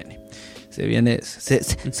sí se viene. Se viene eso.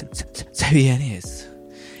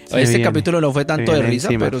 Este capítulo no fue tanto de risa,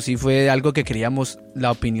 pero sí fue algo que queríamos,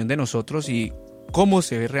 la opinión de nosotros y cómo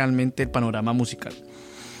se ve realmente el panorama musical.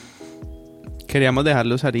 Queríamos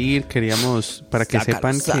dejarlos salir, para que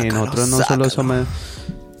sepan que nosotros no solo somos...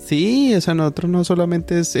 Sí, nosotros no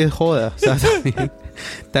solamente es joda, o sea,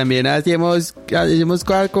 También hacemos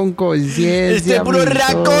cosas con conciencia. Este puro mi la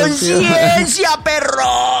socio. conciencia,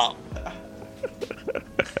 perro.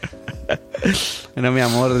 Bueno, mi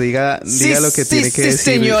amor, diga lo que tiene que decir.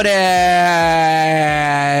 Señores.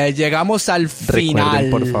 Llegamos al final. Recuerden,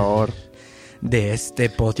 por favor. De este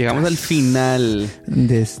podcast. Llegamos al final.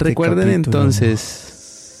 De este Recuerden capítulo. entonces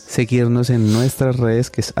seguirnos en nuestras redes,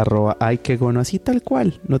 que es @ayquegono, así tal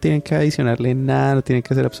cual. No tienen que adicionarle nada, no tienen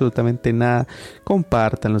que hacer absolutamente nada.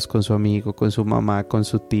 Compártanlos con su amigo, con su mamá, con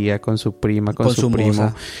su tía, con su prima, con su primo,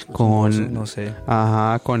 moza, con no sé.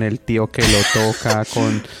 Ajá, con el tío que lo toca,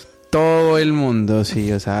 con todo el mundo,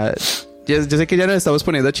 sí, o sea, yo sé que ya nos estamos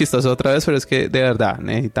poniendo chistosos otra vez, pero es que de verdad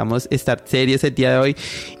necesitamos estar serios el día de hoy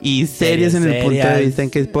y serios en el punto de vista en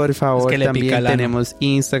que por favor Es que le pica también el ano. tenemos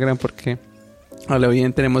Instagram, porque a lo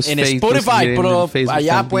bien tenemos En Facebook, Spotify, miren, pero en Facebook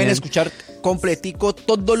allá también. pueden escuchar completico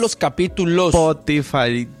todos los capítulos.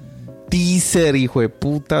 Spotify, Deezer, hijo de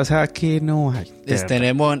puta, o sea que no hay.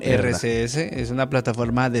 Tenemos en de verdad. RCS, es una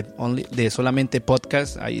plataforma de solamente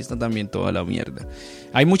podcast. Ahí está también toda la mierda.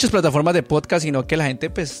 Hay muchas plataformas de podcast, sino que la gente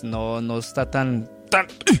pues no está tan.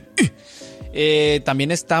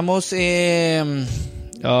 También estamos en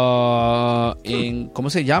 ¿cómo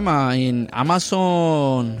se llama? En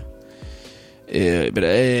Amazon.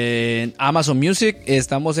 En Amazon Music,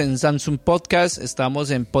 estamos en Samsung Podcast,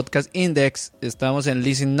 estamos en Podcast Index, estamos en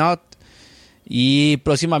Listen Note y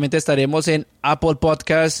próximamente estaremos en Apple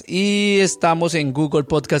Podcast y estamos en Google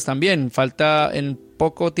Podcast también. Falta en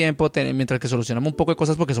poco tiempo, mientras que solucionamos un poco de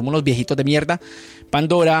cosas porque somos unos viejitos de mierda.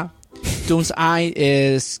 Pandora, TuneIn,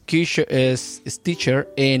 Stitcher,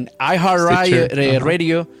 en iHeartRadio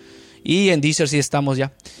Radio y en Deezer sí estamos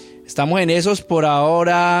ya. Estamos en esos por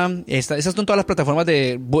ahora. Esas son todas las plataformas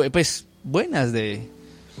buenas de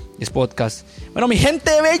podcast. Bueno, mi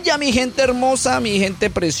gente bella, mi gente hermosa, mi gente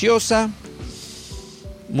preciosa.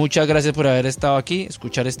 Muchas gracias por haber estado aquí,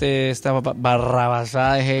 escuchar esta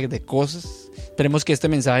barrabasada de cosas. Esperemos que este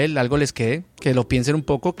mensaje algo les quede, que lo piensen un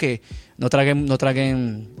poco, que no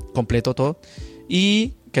traguen completo todo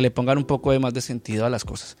y que le pongan un poco de más de sentido a las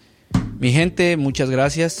cosas. Mi gente, muchas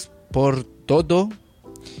gracias por todo.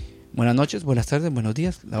 Buenas noches, buenas tardes, buenos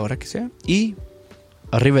días, la hora que sea. Y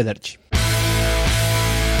arrivederci.